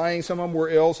them were dying, some of them were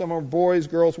ill, some of them were boys,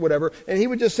 girls, whatever. And he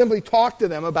would just simply talk to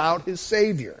them about his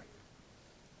Savior.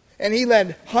 And he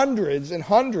led hundreds and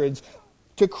hundreds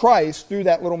to Christ through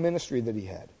that little ministry that he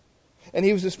had. And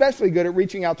he was especially good at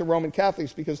reaching out to Roman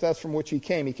Catholics, because that's from which he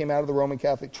came. He came out of the Roman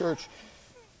Catholic Church.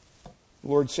 The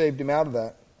Lord saved him out of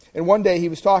that. And one day he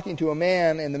was talking to a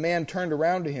man, and the man turned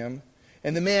around to him,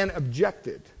 and the man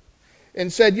objected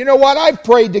and said, "You know what? I've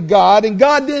prayed to God, and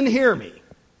God didn't hear me."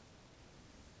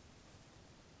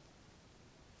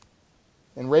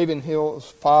 And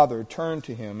Ravenhill's father turned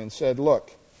to him and said,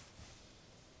 "Look,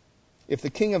 if the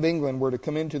King of England were to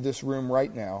come into this room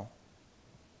right now,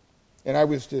 and I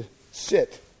was to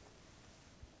sit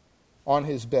on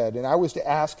his bed, and I was to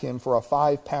ask him for a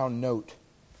 5-pound note,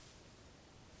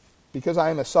 because I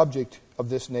am a subject of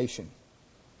this nation,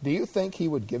 do you think he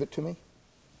would give it to me?"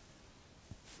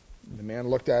 The man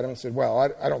looked at him and said, "Well,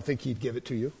 I don't think he'd give it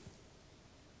to you."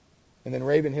 And then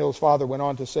Ravenhill's father went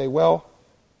on to say, "Well,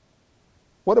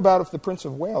 what about if the Prince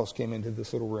of Wales came into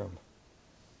this little room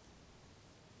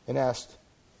and asked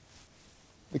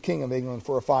the King of England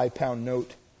for a 5-pound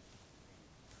note?"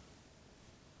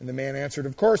 And the man answered,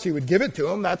 "Of course he would give it to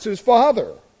him. That's his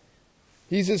father.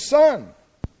 He's his son."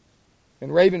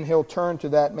 And Ravenhill turned to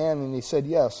that man and he said,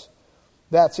 "Yes,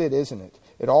 that's it, isn't it?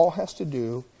 It all has to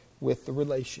do with the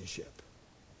relationship."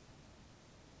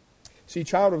 See,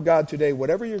 child of God, today,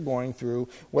 whatever you're going through,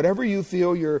 whatever you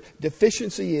feel your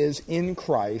deficiency is in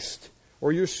Christ,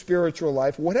 or your spiritual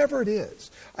life, whatever it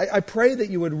is, I pray that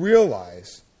you would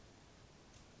realize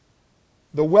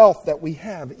the wealth that we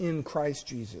have in Christ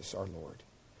Jesus our Lord.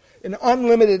 An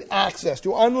unlimited access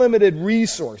to unlimited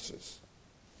resources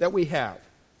that we have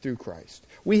through Christ.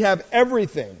 We have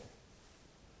everything,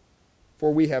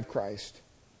 for we have Christ.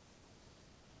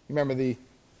 Remember the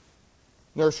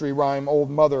nursery rhyme,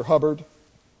 Old Mother Hubbard?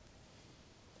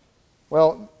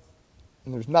 Well,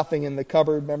 and there's nothing in the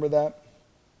cupboard, remember that?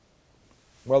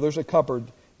 Well, there's a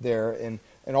cupboard there, and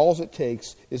all it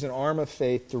takes is an arm of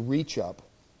faith to reach up.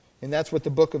 And that's what the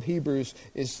book of Hebrews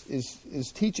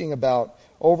is teaching about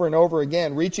over and over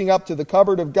again. Reaching up to the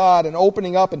cupboard of God and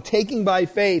opening up and taking by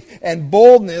faith and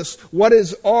boldness what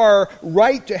is our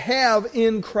right to have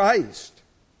in Christ.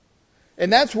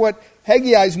 And that's what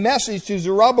Haggai's message to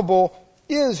Zerubbabel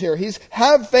is here. He's,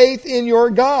 have faith in your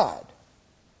God.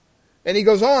 And he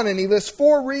goes on and he lists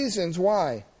 4 reasons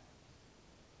why.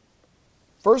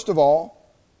 First of all,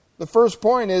 the first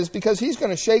point is because he's going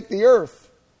to shake the earth.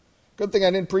 Good thing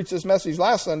I didn't preach this message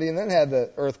last Sunday and then had the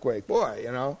earthquake. Boy,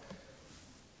 you know.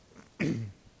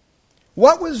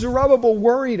 What was Zerubbabel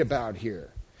worried about here?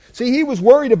 See, he was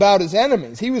worried about his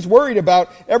enemies. He was worried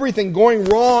about everything going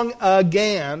wrong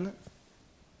again.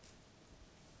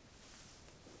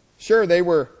 Sure, they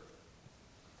were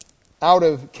out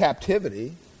of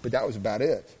captivity, but that was about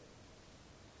it.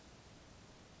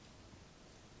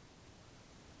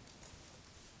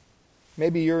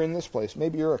 Maybe you're in this place.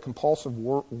 Maybe you're a compulsive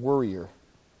worrier.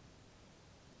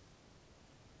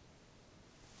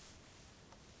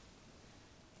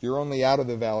 You're only out of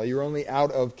the valley. You're only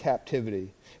out of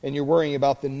captivity. And you're worrying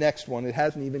about the next one. It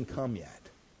hasn't even come yet.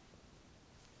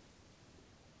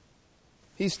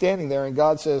 He's standing there and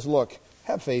God says, look,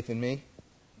 have faith in me.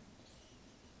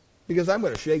 Because I'm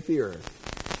going to shake the earth.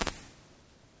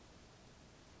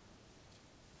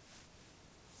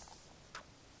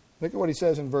 Look at what he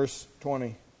says in verse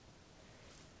 20.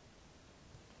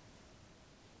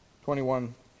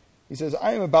 21. He says,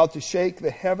 I am about to shake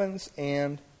the heavens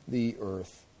and the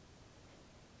earth.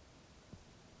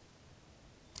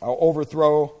 I'll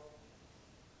overthrow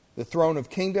the throne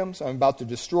of kingdoms. I'm about to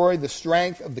destroy the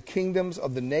strength of the kingdoms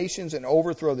of the nations and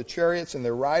overthrow the chariots and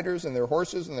their riders, and their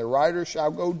horses and their riders shall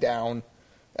go down,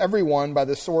 every one by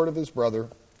the sword of his brother.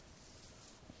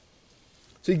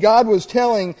 See, God was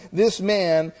telling this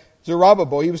man,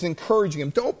 Zerubbabel, he was encouraging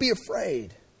him, don't be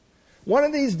afraid. One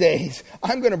of these days,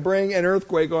 I'm going to bring an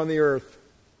earthquake on the earth.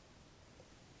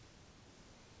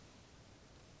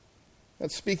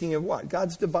 That's speaking of what?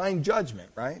 God's divine judgment,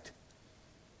 right?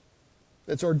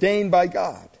 That's ordained by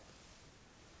God.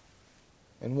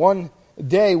 And one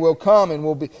day will come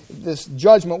and this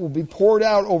judgment will be poured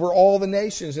out over all the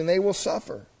nations and they will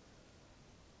suffer.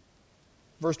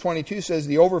 Verse 22 says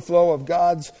the overflow of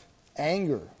God's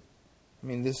anger. I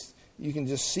mean, this you can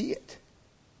just see it.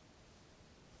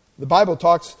 The Bible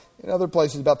talks in other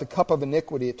places about the cup of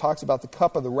iniquity. It talks about the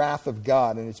cup of the wrath of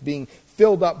God, and it's being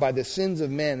filled up by the sins of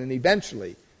men, and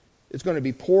eventually it's going to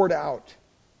be poured out.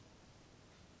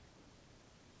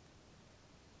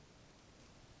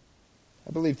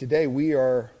 I believe today we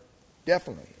are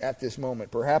definitely at this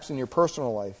moment, perhaps in your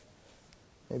personal life.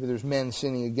 Maybe there's men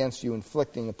sinning against you,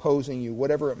 inflicting, opposing you,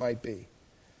 whatever it might be.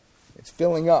 It's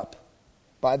filling up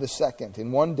by the second.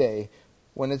 And one day,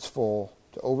 when it's full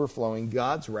to overflowing,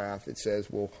 God's wrath, it says,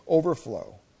 will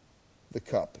overflow the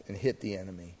cup and hit the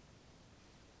enemy.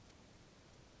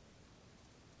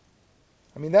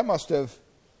 I mean, that must have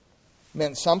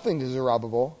meant something to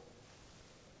Zerubbabel.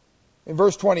 In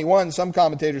verse 21, some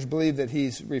commentators believe that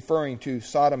he's referring to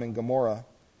Sodom and Gomorrah.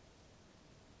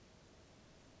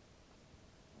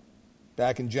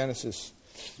 Back in Genesis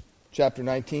chapter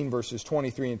 19, verses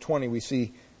 23 and 20, we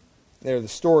see there the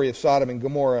story of Sodom and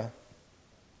Gomorrah.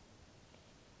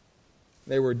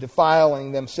 They were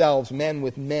defiling themselves, men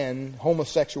with men,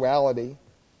 homosexuality.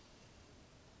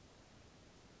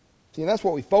 See, and that's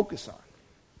what we focus on.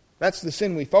 That's the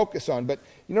sin we focus on. But,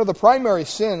 you know, the primary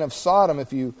sin of Sodom,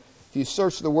 if you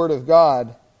search the Word of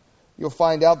God, you'll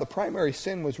find out the primary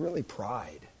sin was really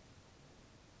pride.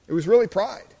 It was really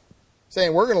pride.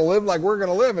 Saying, we're going to live like we're going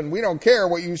to live, and we don't care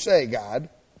what you say, God.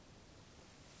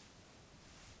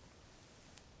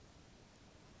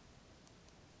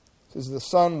 It says, the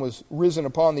sun was risen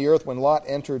upon the earth when Lot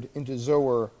entered into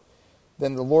Zoar.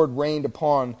 Then the Lord rained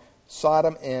upon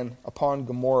Sodom and upon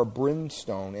Gomorrah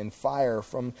brimstone and fire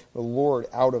from the Lord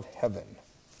out of heaven.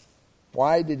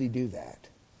 Why did he do that?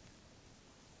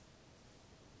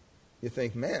 You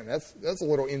think, man, that's a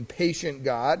little impatient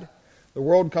God. The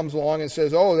world comes along and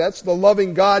says, oh, that's the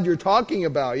loving God you're talking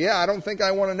about. Yeah, I don't think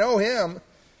I want to know him.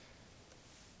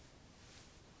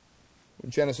 In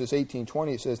Genesis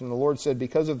 18:20 it says, and the Lord said,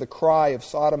 because of the cry of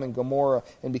Sodom and Gomorrah,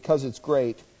 and because it's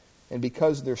great, and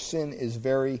because their sin is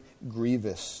very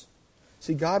grievous.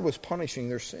 See, God was punishing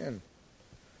their sin.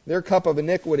 Their cup of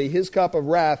iniquity, his cup of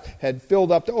wrath, had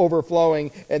filled up to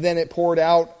overflowing, and then it poured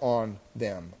out on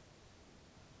them.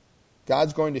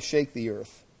 God's going to shake the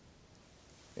earth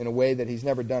in a way that he's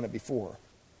never done it before.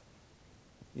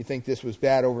 You think this was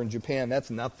bad over in Japan? That's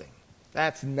nothing.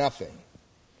 That's nothing.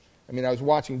 I mean, I was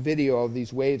watching video of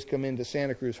these waves come into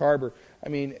Santa Cruz Harbor. I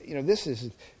mean, this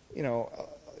is,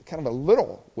 kind of a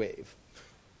little wave.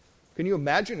 Can you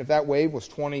imagine if that wave was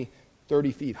 20,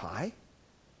 30 feet high?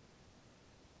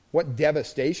 What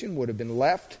devastation would have been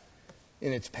left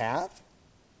in its path?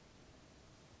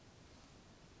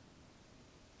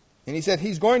 And he said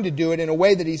he's going to do it in a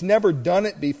way that he's never done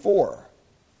it before.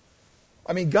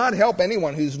 I mean, God help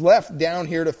anyone who's left down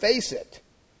here to face it.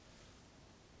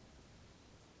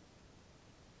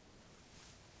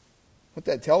 What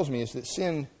that tells me is that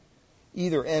sin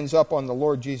either ends up on the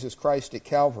Lord Jesus Christ at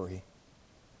Calvary,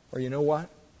 or you know what?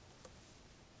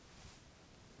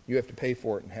 You have to pay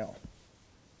for it in hell.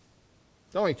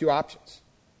 There's only two options.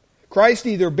 Christ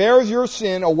either bears your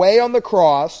sin away on the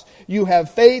cross, you have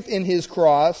faith in his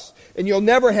cross, and you'll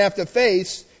never have to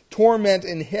face torment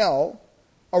in hell,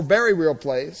 a very real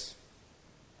place.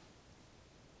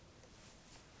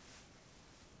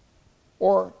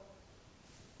 Or,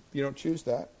 if you don't choose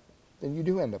that, then you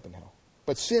do end up in hell.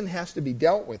 But sin has to be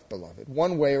dealt with, beloved,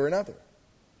 one way or another.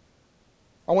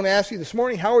 I want to ask you this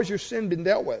morning, how has your sin been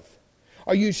dealt with?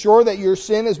 Are you sure that your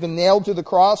sin has been nailed to the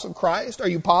cross of Christ? Are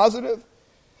you positive?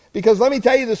 Because let me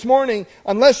tell you this morning,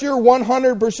 unless you're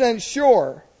 100%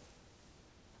 sure,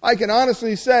 I can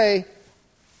honestly say,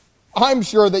 I'm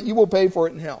sure that you will pay for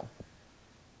it in hell.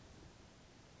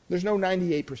 There's no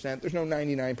 98%. There's no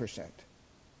 99%.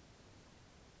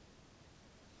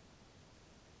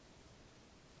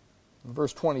 In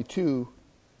verse 22,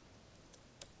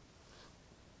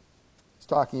 it's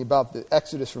talking about the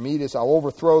exodus from Egypt. I'll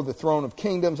overthrow the throne of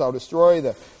kingdoms. I'll destroy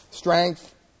the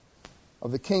strength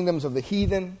of the kingdoms of the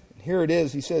heathen. And here it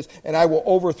is. He says, and I will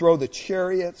overthrow the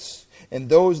chariots and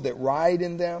those that ride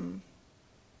in them.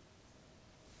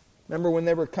 Remember when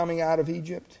they were coming out of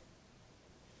Egypt?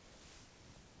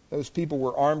 Those people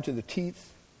were armed to the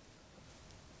teeth.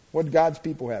 What did God's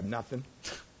people have? Nothing.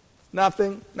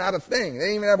 Nothing. Not a thing. They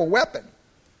didn't even have a weapon.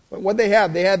 But what they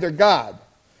had their God.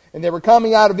 And they were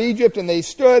coming out of Egypt and they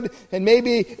stood, and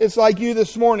maybe it's like you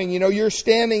this morning. You're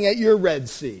standing at your Red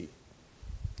Sea.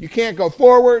 You can't go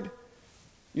forward.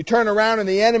 You turn around and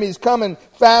the enemy's coming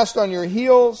fast on your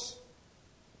heels.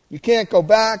 You can't go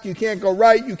back. You can't go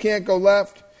right. You can't go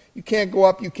left. You can't go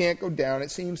up. You can't go down.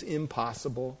 It seems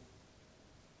impossible.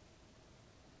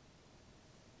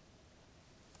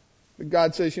 But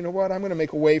God says, you know what? I'm going to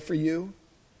make a way for you.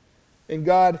 And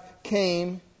God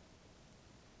came.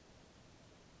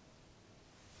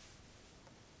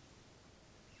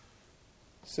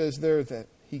 It says there that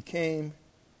he came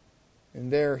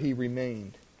and there he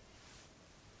remained.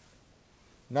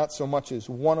 Not so much as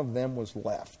one of them was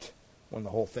left when the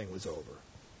whole thing was over.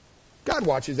 God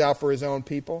watches out for his own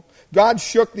people. God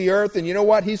shook the earth, and you know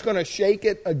what? He's going to shake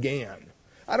it again.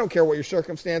 I don't care what your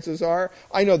circumstances are.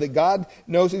 I know that God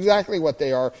knows exactly what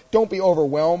they are. Don't be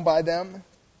overwhelmed by them.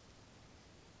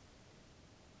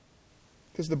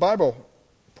 Because the Bible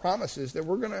promises that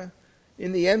we're going to,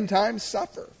 in the end times,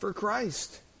 suffer for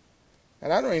Christ.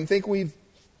 And I don't even think we've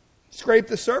scraped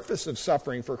the surface of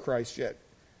suffering for Christ yet,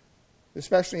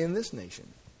 especially in this nation.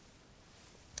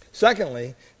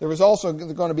 Secondly, there was also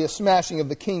going to be a smashing of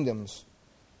the kingdoms.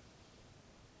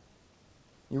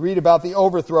 You read about the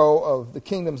overthrow of the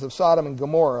kingdoms of Sodom and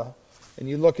Gomorrah, and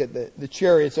you look at the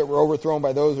chariots that were overthrown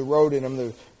by those who rode in them,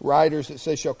 the riders, it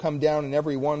says, shall come down, and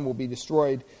every one will be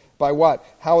destroyed by what?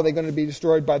 How are they going to be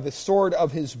destroyed? By the sword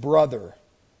of his brother.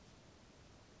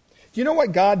 Do you know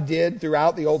what God did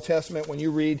throughout the Old Testament? When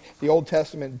you read the Old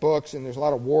Testament books, and there's a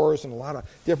lot of wars and a lot of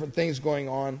different things going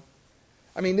on.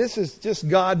 I mean, this is just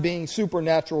God being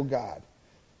supernatural God.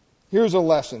 Here's a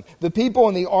lesson. The people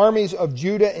in the armies of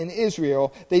Judah and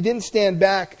Israel, they didn't stand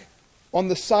back on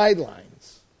the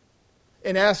sidelines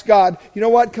and ask God, you know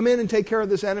what, come in and take care of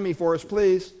this enemy for us,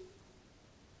 please.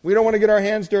 We don't want to get our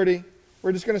hands dirty.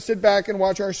 We're just going to sit back and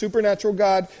watch our supernatural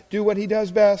God do what he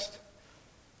does best.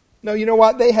 No, you know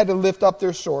what? They had to lift up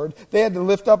their sword. They had to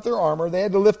lift up their armor. They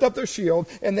had to lift up their shield.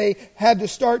 And they had to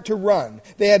start to run.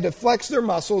 They had to flex their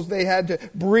muscles. They had to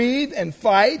breathe and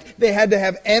fight. They had to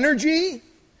have energy.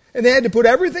 And they had to put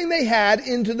everything they had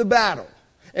into the battle.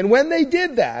 And when they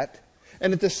did that,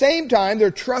 and at the same time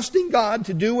they're trusting God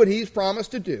to do what he's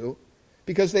promised to do,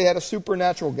 because they had a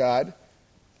supernatural God.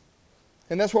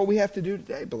 And that's what we have to do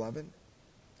today, beloved.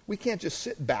 We can't just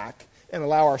sit back and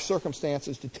allow our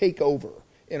circumstances to take over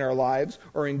in our lives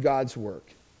or in God's work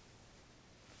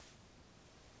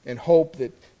and hope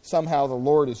that somehow the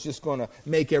Lord is just going to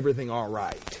make everything all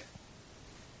right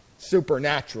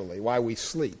supernaturally while we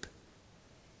sleep.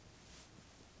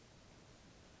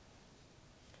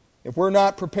 If we're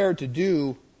not prepared to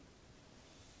do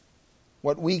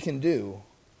what we can do,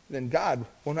 then God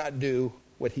will not do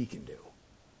what he can do.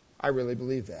 I really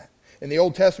believe that. In the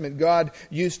Old Testament, God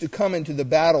used to come into the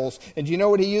battles. And do you know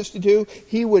what he used to do?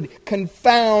 He would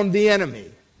confound the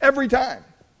enemy every time.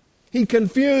 He'd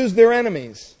confuse their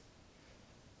enemies.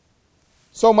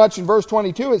 So much in verse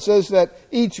 22 it says that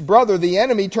each brother, the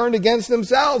enemy, turned against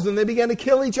themselves and they began to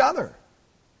kill each other.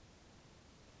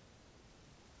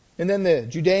 And then the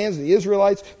Judeans, the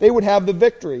Israelites, they would have the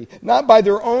victory, not by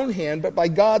their own hand, but by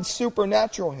God's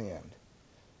supernatural hand.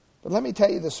 But let me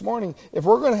tell you this morning, if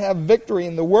we're going to have victory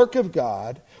in the work of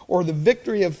God, or the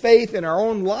victory of faith in our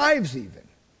own lives even,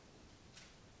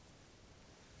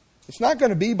 it's not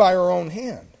going to be by our own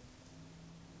hand.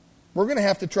 We're going to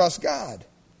have to trust God.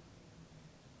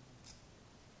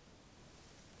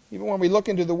 Even when we look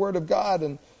into the Word of God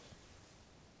and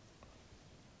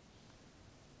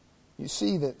you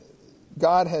see that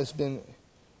God has been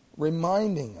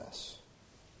reminding us,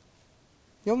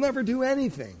 you'll never do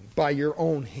anything by your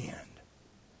own hand.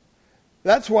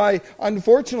 That's why,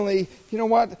 unfortunately, you know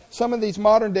what? Some of these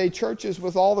modern day churches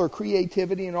with all their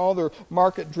creativity and all their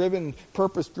market-driven,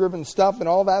 purpose-driven stuff and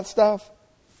all that stuff,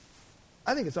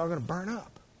 I think it's all going to burn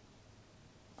up.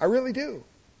 I really do.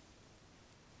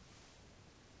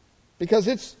 Because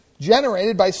it's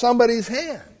generated by somebody's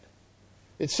hand.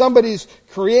 It's somebody's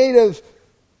creative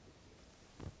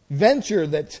venture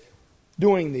that's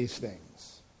doing these things.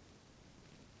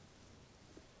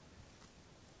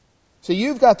 So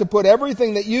you've got to put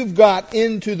everything that you've got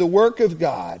into the work of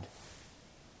God.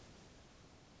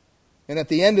 And at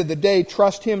the end of the day,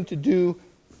 trust him to do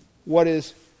what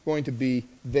is going to be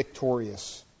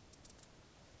victorious.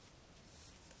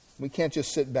 We can't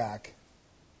just sit back,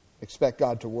 expect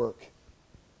God to work.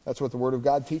 That's what the Word of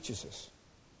God teaches us.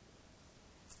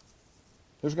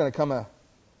 There's going to come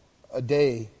a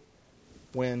day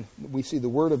when we see the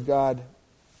Word of God,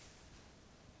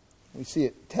 we see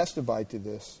it testified to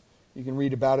this. You can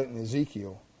read about it in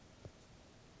Ezekiel.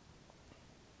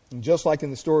 And just like in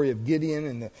the story of Gideon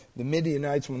and the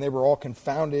Midianites when they were all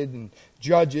confounded, and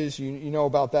Judges, you know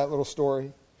about that little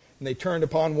story. And they turned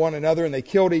upon one another and they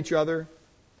killed each other.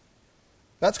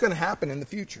 That's going to happen in the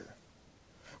future.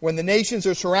 When the nations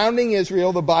are surrounding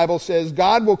Israel, the Bible says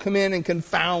God will come in and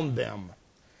confound them.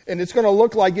 And it's going to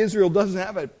look like Israel doesn't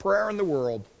have a prayer in the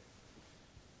world.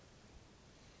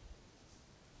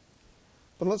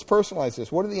 But let's personalize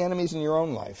this. What are the enemies in your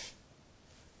own life?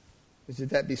 Is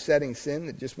it that besetting sin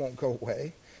that just won't go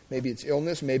away? Maybe it's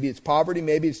illness, maybe it's poverty,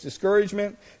 maybe it's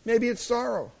discouragement, maybe it's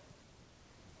sorrow.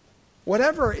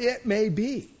 Whatever it may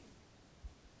be,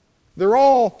 they're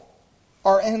all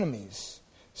our enemies.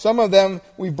 Some of them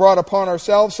we've brought upon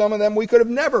ourselves, some of them we could have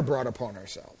never brought upon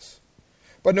ourselves.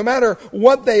 But no matter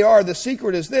what they are, the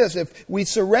secret is this: if we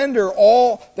surrender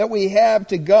all that we have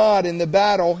to God in the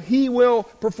battle, he will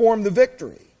perform the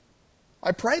victory.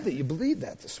 I pray that you believe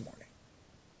that this morning.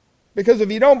 Because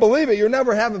if you don't believe it, you'll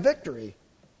never have a victory.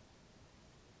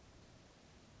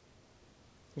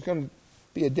 There's going to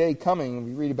be a day coming, and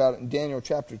we read about it in Daniel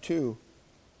chapter 2,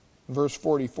 verse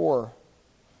 44.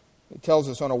 It tells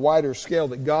us on a wider scale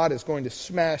that God is going to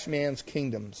smash man's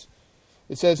kingdoms.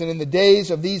 It says, and in the days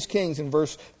of these kings, in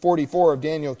verse 44 of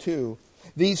Daniel 2,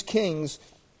 these kings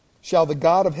shall the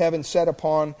God of heaven set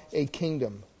upon a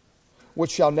kingdom,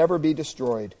 which shall never be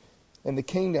destroyed. And the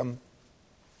kingdom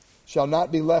shall not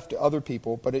be left to other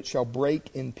people, but it shall break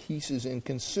in pieces and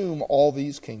consume all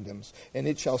these kingdoms, and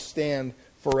it shall stand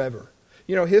forever.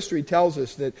 You know, history tells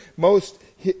us that most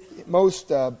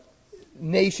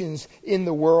nations in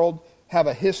the world have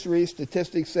a history.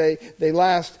 Statistics say they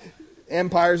last,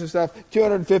 empires and stuff,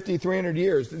 250, 300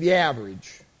 years, the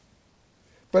average.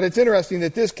 But it's interesting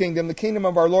that this kingdom, the kingdom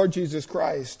of our Lord Jesus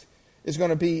Christ, is going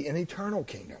to be an eternal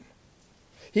kingdom.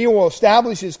 He will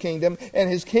establish his kingdom and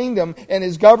his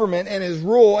government and his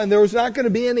rule, and there's not going to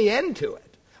be any end to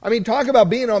it. I mean, talk about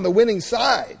being on the winning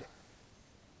side.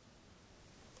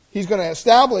 He's going to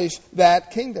establish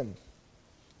that kingdom.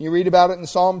 You read about it in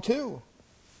Psalm 2.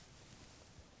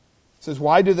 It says,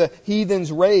 why do the heathens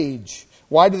rage?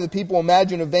 Why do the people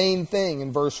imagine a vain thing?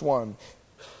 In verse 1.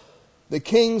 The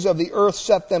kings of the earth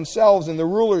set themselves, and the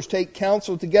rulers take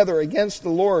counsel together against the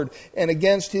Lord and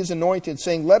against his anointed,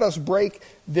 saying, let us break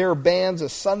their bands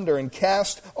asunder and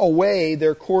cast away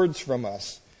their cords from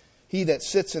us. He that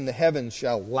sits in the heavens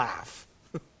shall laugh.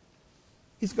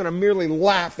 He's going to merely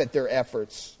laugh at their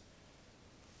efforts.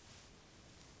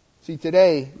 See,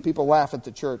 today, people laugh at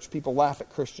the church. People laugh at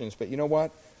Christians. But you know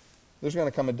what? There's going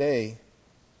to come a day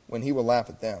when he will laugh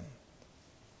at them.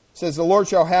 It says, the Lord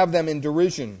shall have them in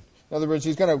derision. In other words,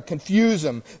 he's going to confuse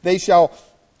them. Then shall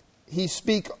he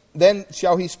speak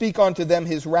unto them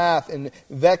his wrath and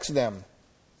vex them.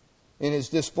 in his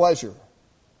displeasure.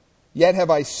 Yet have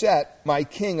I set my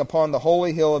king upon the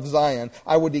holy hill of Zion.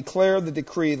 I will declare the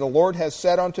decree the Lord has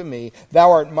said unto me,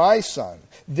 Thou art my son.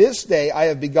 This day I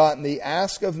have begotten thee.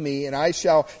 Ask of me, and I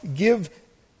shall give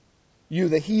you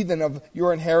the heathen of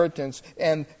your inheritance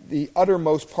and the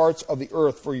uttermost parts of the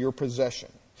earth for your possession.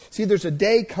 See, there's a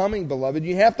day coming, beloved.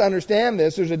 You have to understand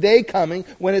this. There's a day coming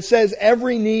when it says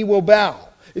every knee will bow.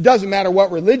 It doesn't matter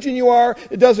what religion you are.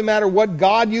 It doesn't matter what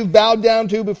God you've bowed down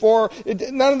to before.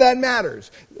 None of that matters.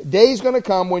 The day's going to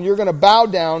come when you're going to bow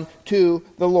down to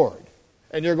the Lord.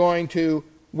 And you're going to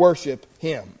worship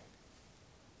Him.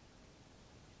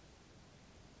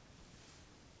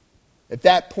 At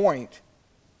that point,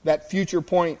 that future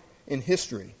point in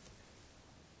history,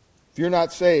 if you're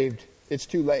not saved, it's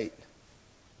too late.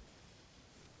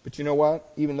 But you know what?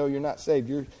 Even though you're not saved,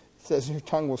 it says your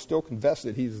tongue will still confess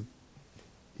that He's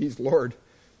Lord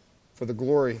for the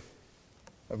glory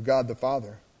of God the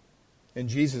Father. And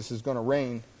Jesus is going to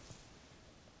reign.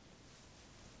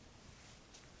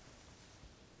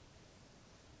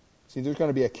 See, there's going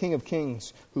to be a King of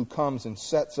Kings who comes and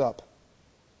sets up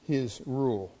His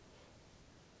rule.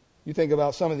 You think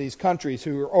about some of these countries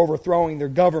who are overthrowing their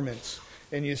governments,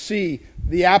 and you see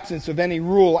the absence of any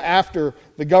rule after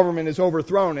the government is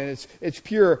overthrown, and it's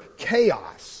pure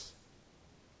chaos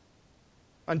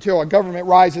until a government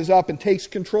rises up and takes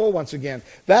control once again.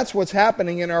 That's what's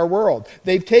happening in our world.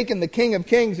 They've taken the King of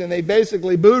Kings and they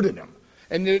basically booted him.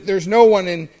 And there's no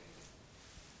one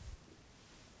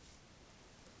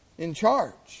in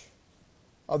charge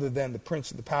other than the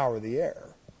prince of the power of the air,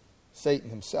 Satan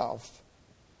himself.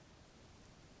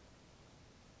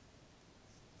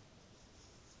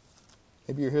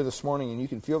 Maybe you're here this morning and you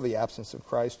can feel the absence of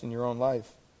Christ in your own life.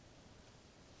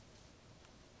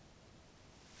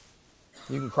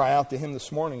 You can cry out to Him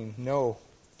this morning and know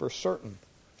for certain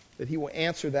that He will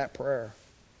answer that prayer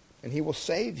and He will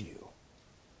save you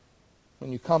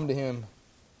when you come to Him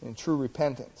in true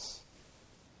repentance,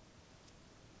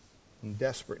 in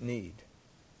desperate need.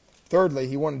 Thirdly,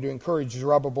 he wanted to encourage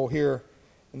Zerubbabel here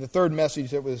in the third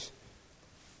message that was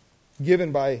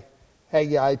given by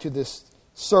Haggai to this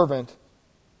servant.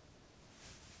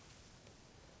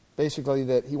 Basically,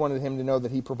 that he wanted him to know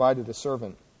that he provided a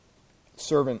servant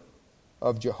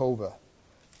of Jehovah.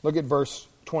 Look at verse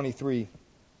 23.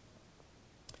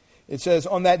 It says,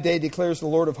 On that day declares the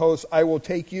Lord of hosts, I will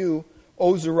take you,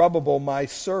 O Zerubbabel, my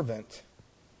servant,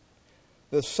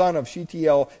 the son of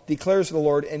Shealtiel, declares the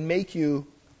Lord, and make you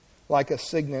like a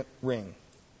signet ring.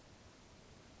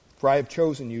 For I have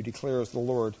chosen you, declares the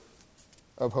Lord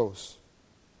of hosts.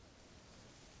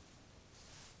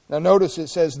 Now notice it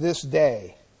says this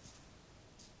day.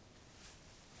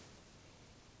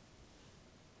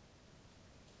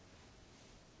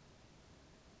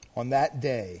 On that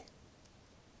day.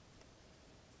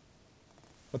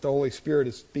 What the Holy Spirit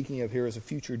is speaking of here is a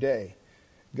future day.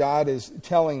 God is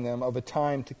telling them of a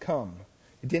time to come.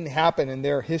 It didn't happen in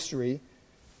their history.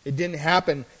 It didn't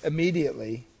happen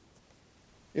immediately.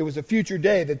 It was a future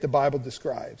day that the Bible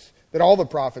describes, that all the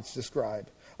prophets describe.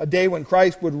 A day when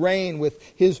Christ would reign with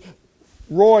His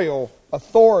royal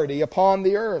authority upon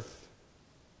the earth.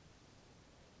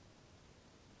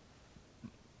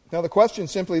 Now the question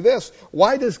is simply this: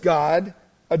 why does God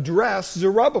address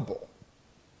Zerubbabel?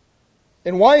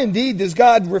 And why indeed does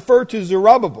God refer to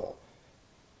Zerubbabel?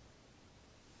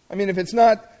 I mean, if it's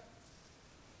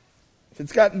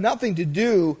got nothing to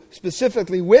do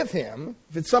specifically with him,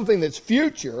 if it's something that's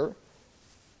future,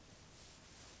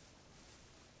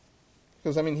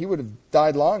 because he would have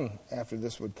died long after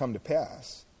this would come to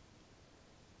pass.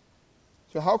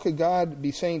 So how could God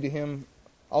be saying to him,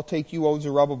 I'll take you, O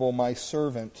Zerubbabel, my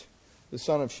servant, the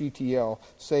son of Shealtiel,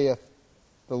 saith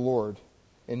the Lord,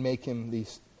 and make him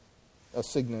a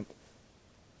signet?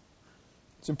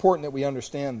 It's important that we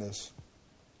understand this.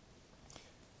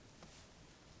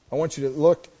 I want you to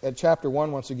look at chapter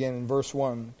 1 once again in verse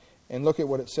 1 and look at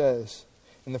what it says.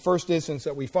 In the first instance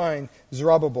that we find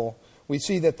Zerubbabel, we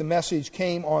see that the message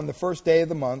came on the first day of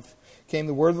the month, came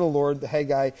the word of the Lord, the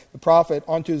Haggai, the prophet,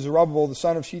 unto Zerubbabel, the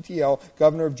son of Shealtiel,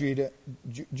 governor of Judah.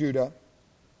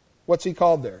 What's he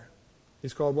called there?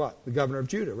 He's called what? The governor of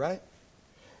Judah, right?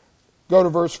 Go to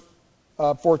verse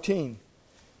 14.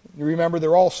 You remember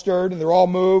they're all stirred and they're all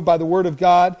moved by the word of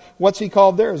God. What's he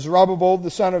called there? Zerubbabel,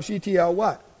 the son of Shealtiel,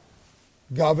 what?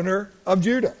 Governor of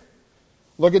Judah.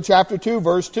 Look at chapter 2,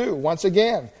 verse 2. Once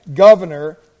again,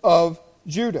 governor of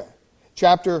Judah.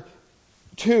 Chapter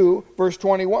 2, verse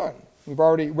 21. We've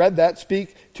already read that.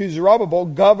 Speak to Zerubbabel,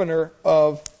 governor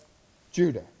of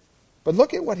Judah. But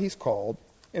look at what he's called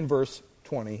in verse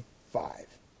 25.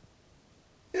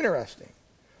 Interesting.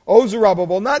 O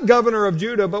Zerubbabel, not governor of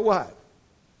Judah, but what?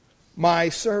 My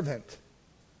servant.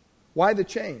 Why the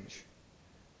change?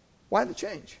 Why the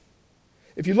change?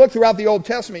 If you look throughout the Old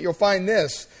Testament, you'll find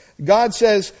this. God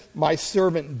says, my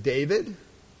servant David. Have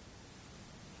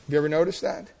you ever noticed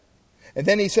that? And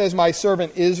then he says, my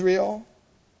servant Israel.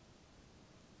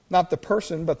 Not the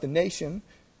person, but the nation.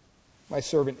 My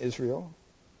servant Israel.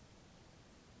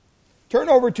 Turn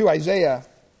over to Isaiah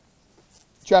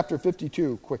chapter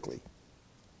 52 quickly.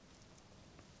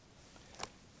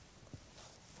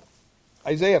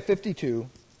 Isaiah 52.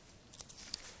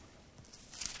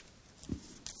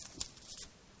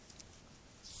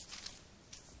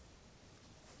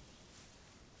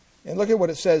 And look at what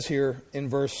it says here in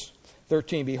verse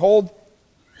 13. Behold,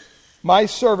 my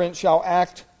servant shall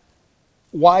act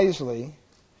wisely.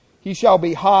 He shall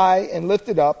be high and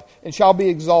lifted up, and shall be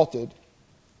exalted.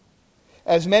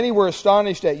 As many were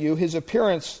astonished at you, his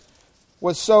appearance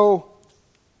was so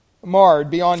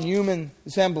marred beyond human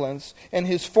semblance, and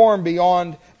his form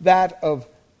beyond that of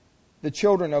the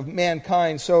children of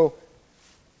mankind. So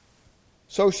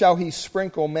shall he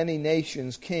sprinkle many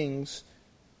nations. Kings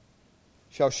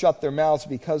shall shut their mouths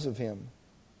because of him.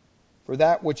 For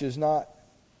that which has not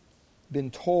been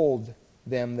told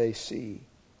them they see,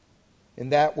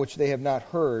 and that which they have not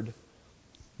heard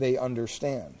they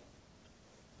understand.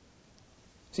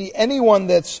 See, anyone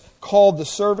that's called the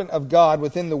servant of God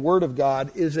within the Word of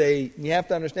God you have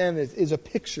to understand this, is a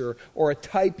picture or a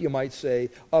type, you might say,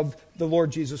 of the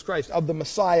Lord Jesus Christ, of the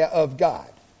Messiah of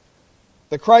God.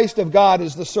 The Christ of God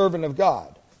is the servant of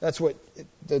God. That's what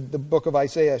the book of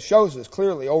Isaiah shows us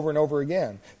clearly over and over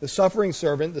again. The suffering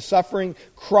servant, the suffering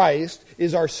Christ,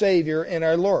 is our Savior and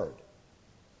our Lord.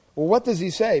 Well, what does he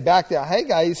say? Back to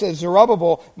Haggai, he says,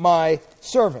 Zerubbabel, my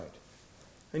servant.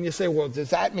 And you say, well, does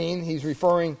that mean he's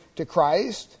referring to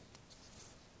Christ?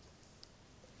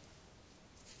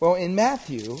 Well, in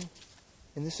Matthew,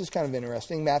 and this is kind of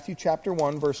interesting, Matthew chapter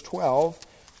 1, verse 12,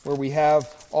 where we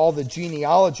have all the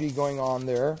genealogy going on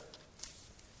there.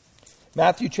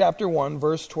 Matthew chapter 1,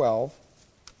 verse 12.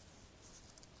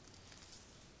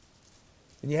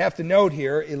 And you have to note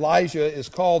here, Elijah is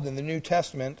called in the New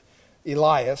Testament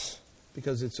Elias,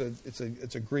 because it's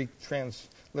a Greek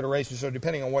transliteration, so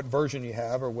depending on what version you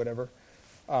have or whatever.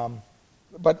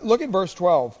 But look at verse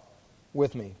 12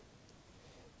 with me.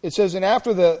 It says, and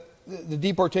after the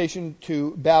deportation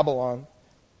to Babylon,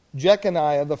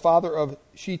 Jeconiah, the father of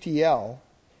Shealtiel,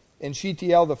 and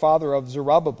Shealtiel, the father of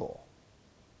Zerubbabel,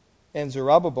 and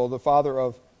Zerubbabel, the father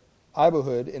of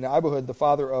Abihud, and Abihud, the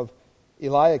father of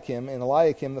Eliakim, and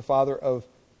Eliakim, the father of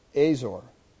Azor.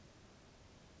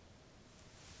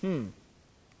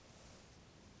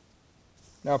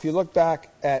 Now, if you look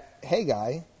back at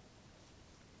Haggai,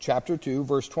 chapter 2,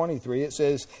 verse 23, it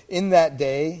says, in that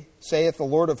day, saith the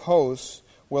Lord of hosts,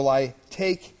 will I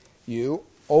take you,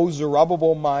 O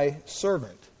Zerubbabel, my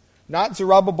servant. Not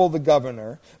Zerubbabel the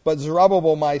governor, but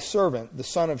Zerubbabel my servant, the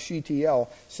son of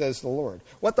Shealtiel, says the Lord.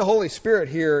 What the Holy Spirit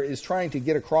here is trying to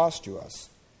get across to us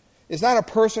is not a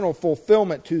personal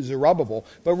fulfillment to Zerubbabel,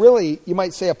 but really, you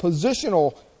might say, a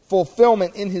positional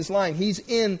fulfillment in his line. He's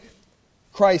in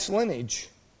Christ's lineage.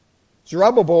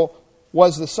 Zerubbabel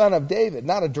was the son of David,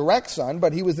 not a direct son,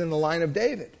 but he was in the line of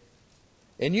David.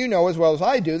 And you know as well as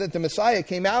I do that the Messiah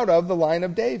came out of the line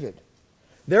of David.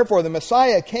 Therefore, the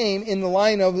Messiah came in the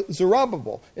line of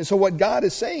Zerubbabel. And so what God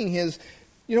is saying is,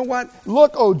 you know what?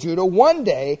 Look, O Judah, one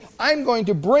day I'm going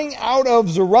to bring out of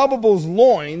Zerubbabel's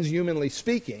loins, humanly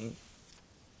speaking,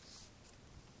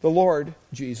 the Lord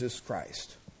Jesus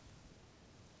Christ,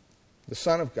 the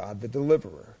Son of God, the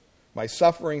deliverer, my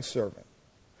suffering servant.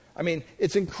 I mean,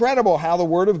 it's incredible how the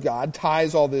Word of God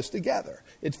ties all this together.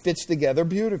 It fits together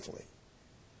beautifully.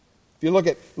 If you look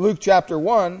at Luke chapter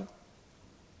 1,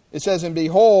 it says, and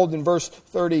behold, in verse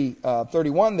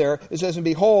 31 there, it says, and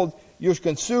behold, you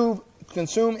consume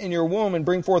in your womb and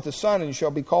bring forth a son, and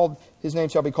his name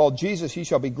shall be called Jesus. He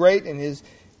shall be great, and his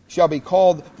shall be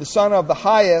called the Son of the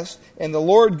Highest, and the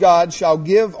Lord God shall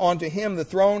give unto him the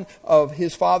throne of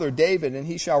his father David, and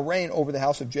he shall reign over the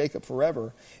house of Jacob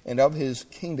forever, and of his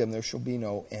kingdom there shall be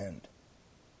no end.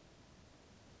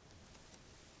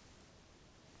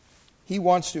 He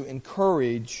wants to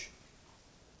encourage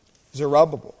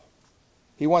Zerubbabel.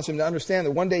 He wants him to understand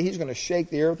that one day he's going to shake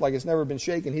the earth like it's never been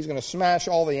shaken. He's going to smash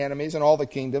all the enemies and all the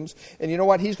kingdoms. And you know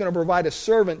what? He's going to provide a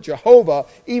servant, Jehovah,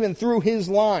 even through his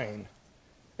line.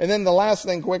 And then the last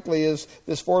thing quickly is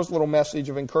this fourth little message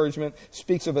of encouragement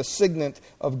speaks of a signet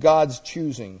of God's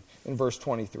choosing in verse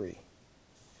 23. It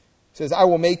says, I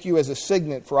will make you as a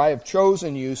signet, for I have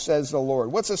chosen you, says the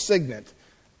Lord. What's a signet?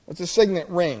 What's a signet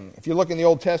ring? If you look in the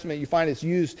Old Testament, you find it's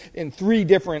used in 3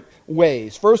 different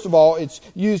ways. First of all, it's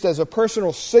used as a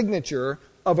personal signature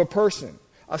of a person,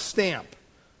 a stamp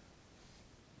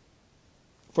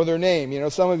for their name.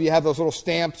 Some of you have those little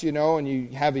stamps, and you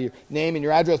have your name and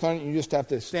your address on it, and you just have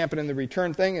to stamp it in the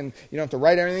return thing, and you don't have to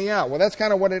write anything out. Well, that's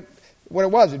kind of what it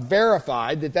was. It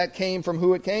verified that came from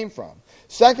who it came from.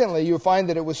 Secondly, you'll find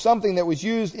that it was something that was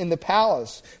used in the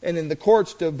palace and in the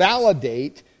courts to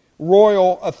validate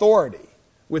royal authority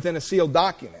within a sealed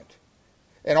document.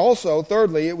 And also,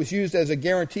 thirdly, it was used as a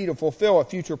guarantee to fulfill a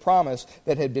future promise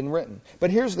that had been written. But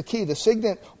here's the key. The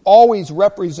signet always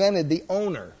represented the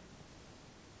owner.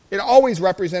 It always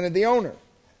represented the owner.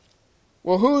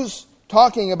 Well, who's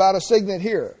talking about a signet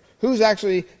here? Who's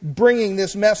actually bringing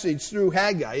this message through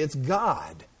Haggai? It's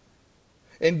God.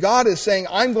 And God is saying,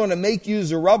 I'm going to make you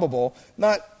Zerubbabel,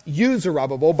 not you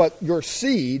Zerubbabel, but your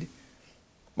seed.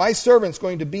 My servant's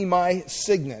going to be my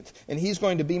signet, and he's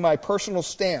going to be my personal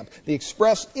stamp, the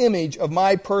express image of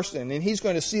my person, and he's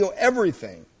going to seal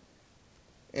everything.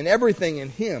 And everything in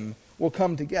him will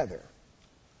come together.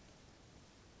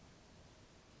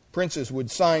 Princes would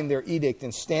sign their edict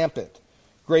and stamp it.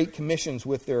 Great commissions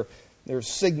with their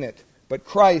signet. But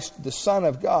Christ, the Son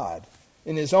of God,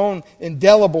 in his own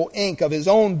indelible ink of his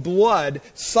own blood,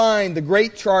 signed the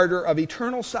great charter of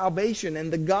eternal salvation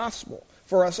and the gospel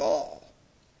for us all.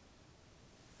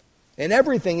 And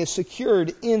everything is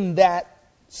secured in that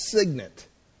signet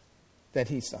that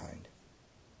he signed.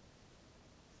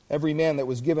 Every man that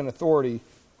was given authority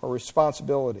or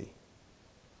responsibility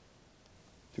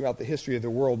throughout the history of the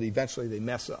world, eventually they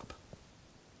mess up.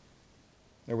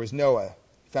 There was Noah.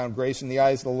 He found grace in the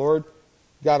eyes of the Lord,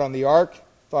 got on the ark,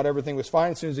 thought everything was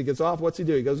fine. As soon as he gets off, what's he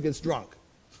do? He goes and gets drunk.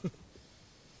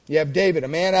 You have David, a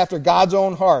man after God's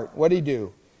own heart. What did he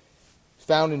do? He's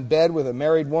found in bed with a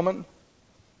married woman,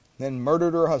 then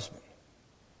murdered her husband.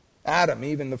 Adam,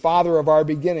 even the father of our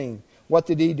beginning, what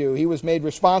did he do? He was made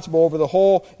responsible over the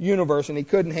whole universe, and he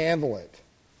couldn't handle it.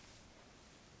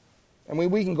 And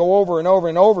we can go over and over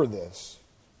and over this.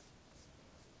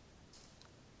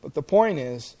 But the point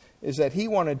is that he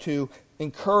wanted to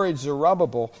encourage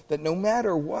Zerubbabel that no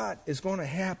matter what is going to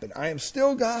happen, I am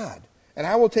still God, and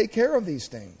I will take care of these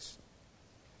things.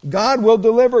 God will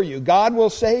deliver you. God will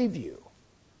save you.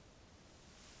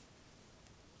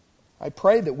 I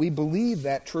pray that we believe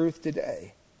that truth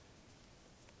today.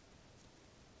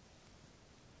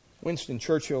 Winston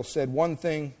Churchill said, one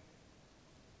thing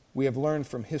we have learned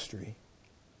from history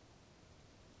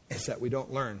is that we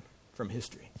don't learn from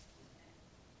history.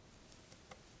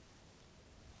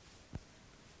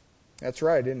 That's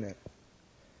right, isn't it?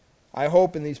 I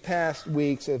hope in these past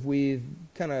weeks, as we've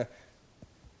kind of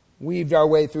weaved our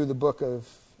way through the book of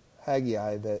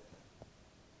Haggai, that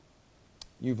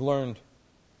you've learned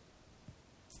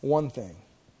one thing.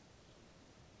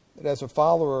 That as a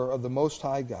follower of the Most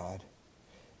High God,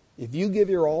 if you give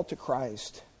your all to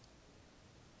Christ,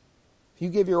 if you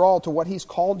give your all to what He's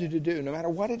called you to do, no matter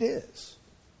what it is,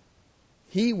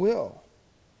 He will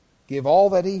give all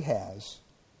that He has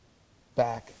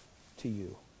back to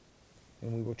you.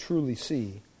 And we will truly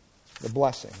see the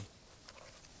blessing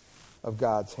of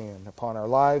God's hand upon our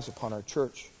lives, upon our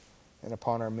church, and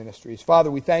upon our ministries. Father,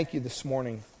 we thank you this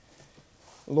morning,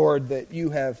 Lord, that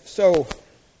you have so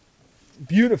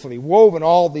beautifully woven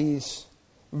all these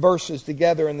verses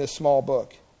together in this small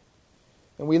book.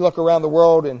 And we look around the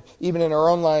world and even in our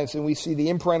own lives and we see the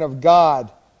imprint of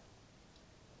God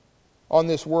on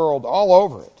this world all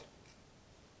over it.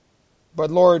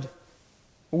 But Lord,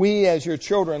 we as your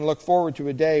children look forward to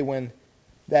a day when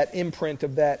that imprint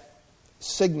of that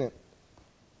signet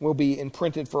will be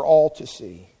imprinted for all to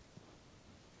see.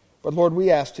 But Lord,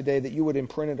 we ask today that you would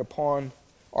imprint it upon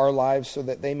our lives so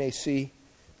that they may see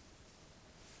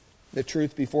the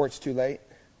truth before it's too late.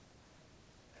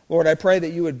 Lord, I pray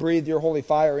that you would breathe your holy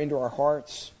fire into our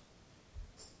hearts.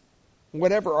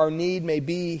 Whatever our need may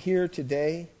be here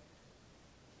today,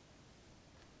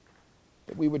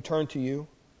 that we would turn to you,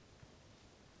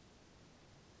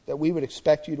 that we would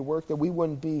expect you to work, that we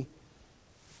wouldn't be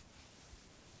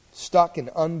stuck in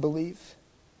unbelief,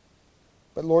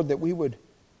 but Lord, that we would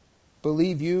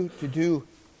believe you to do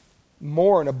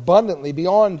more and abundantly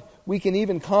beyond we can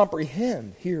even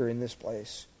comprehend here in this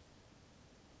place.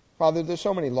 Father, there's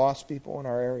so many lost people in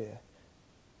our area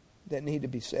that need to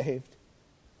be saved.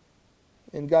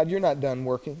 And God, you're not done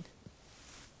working.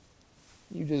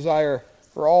 You desire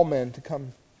for all men to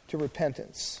come to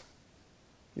repentance,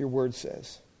 your word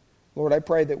says. Lord, I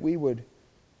pray that we would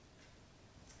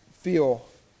feel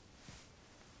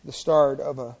the start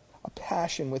of a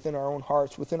passion within our own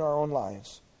hearts, within our own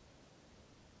lives.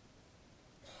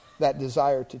 that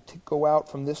desire to go out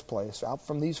from this place, out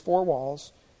from these four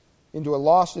walls, into a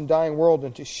lost and dying world,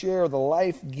 and to share the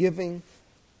life-giving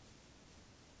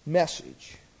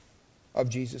message of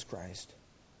Jesus Christ.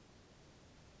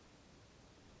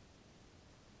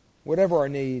 Whatever our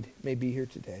need may be here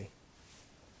today,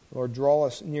 Lord, draw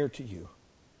us near to you.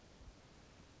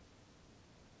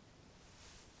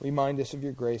 Remind us of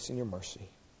your grace and your mercy.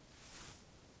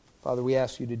 Father, we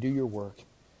ask you to do your work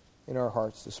in our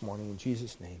hearts this morning. In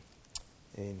Jesus' name,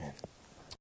 amen.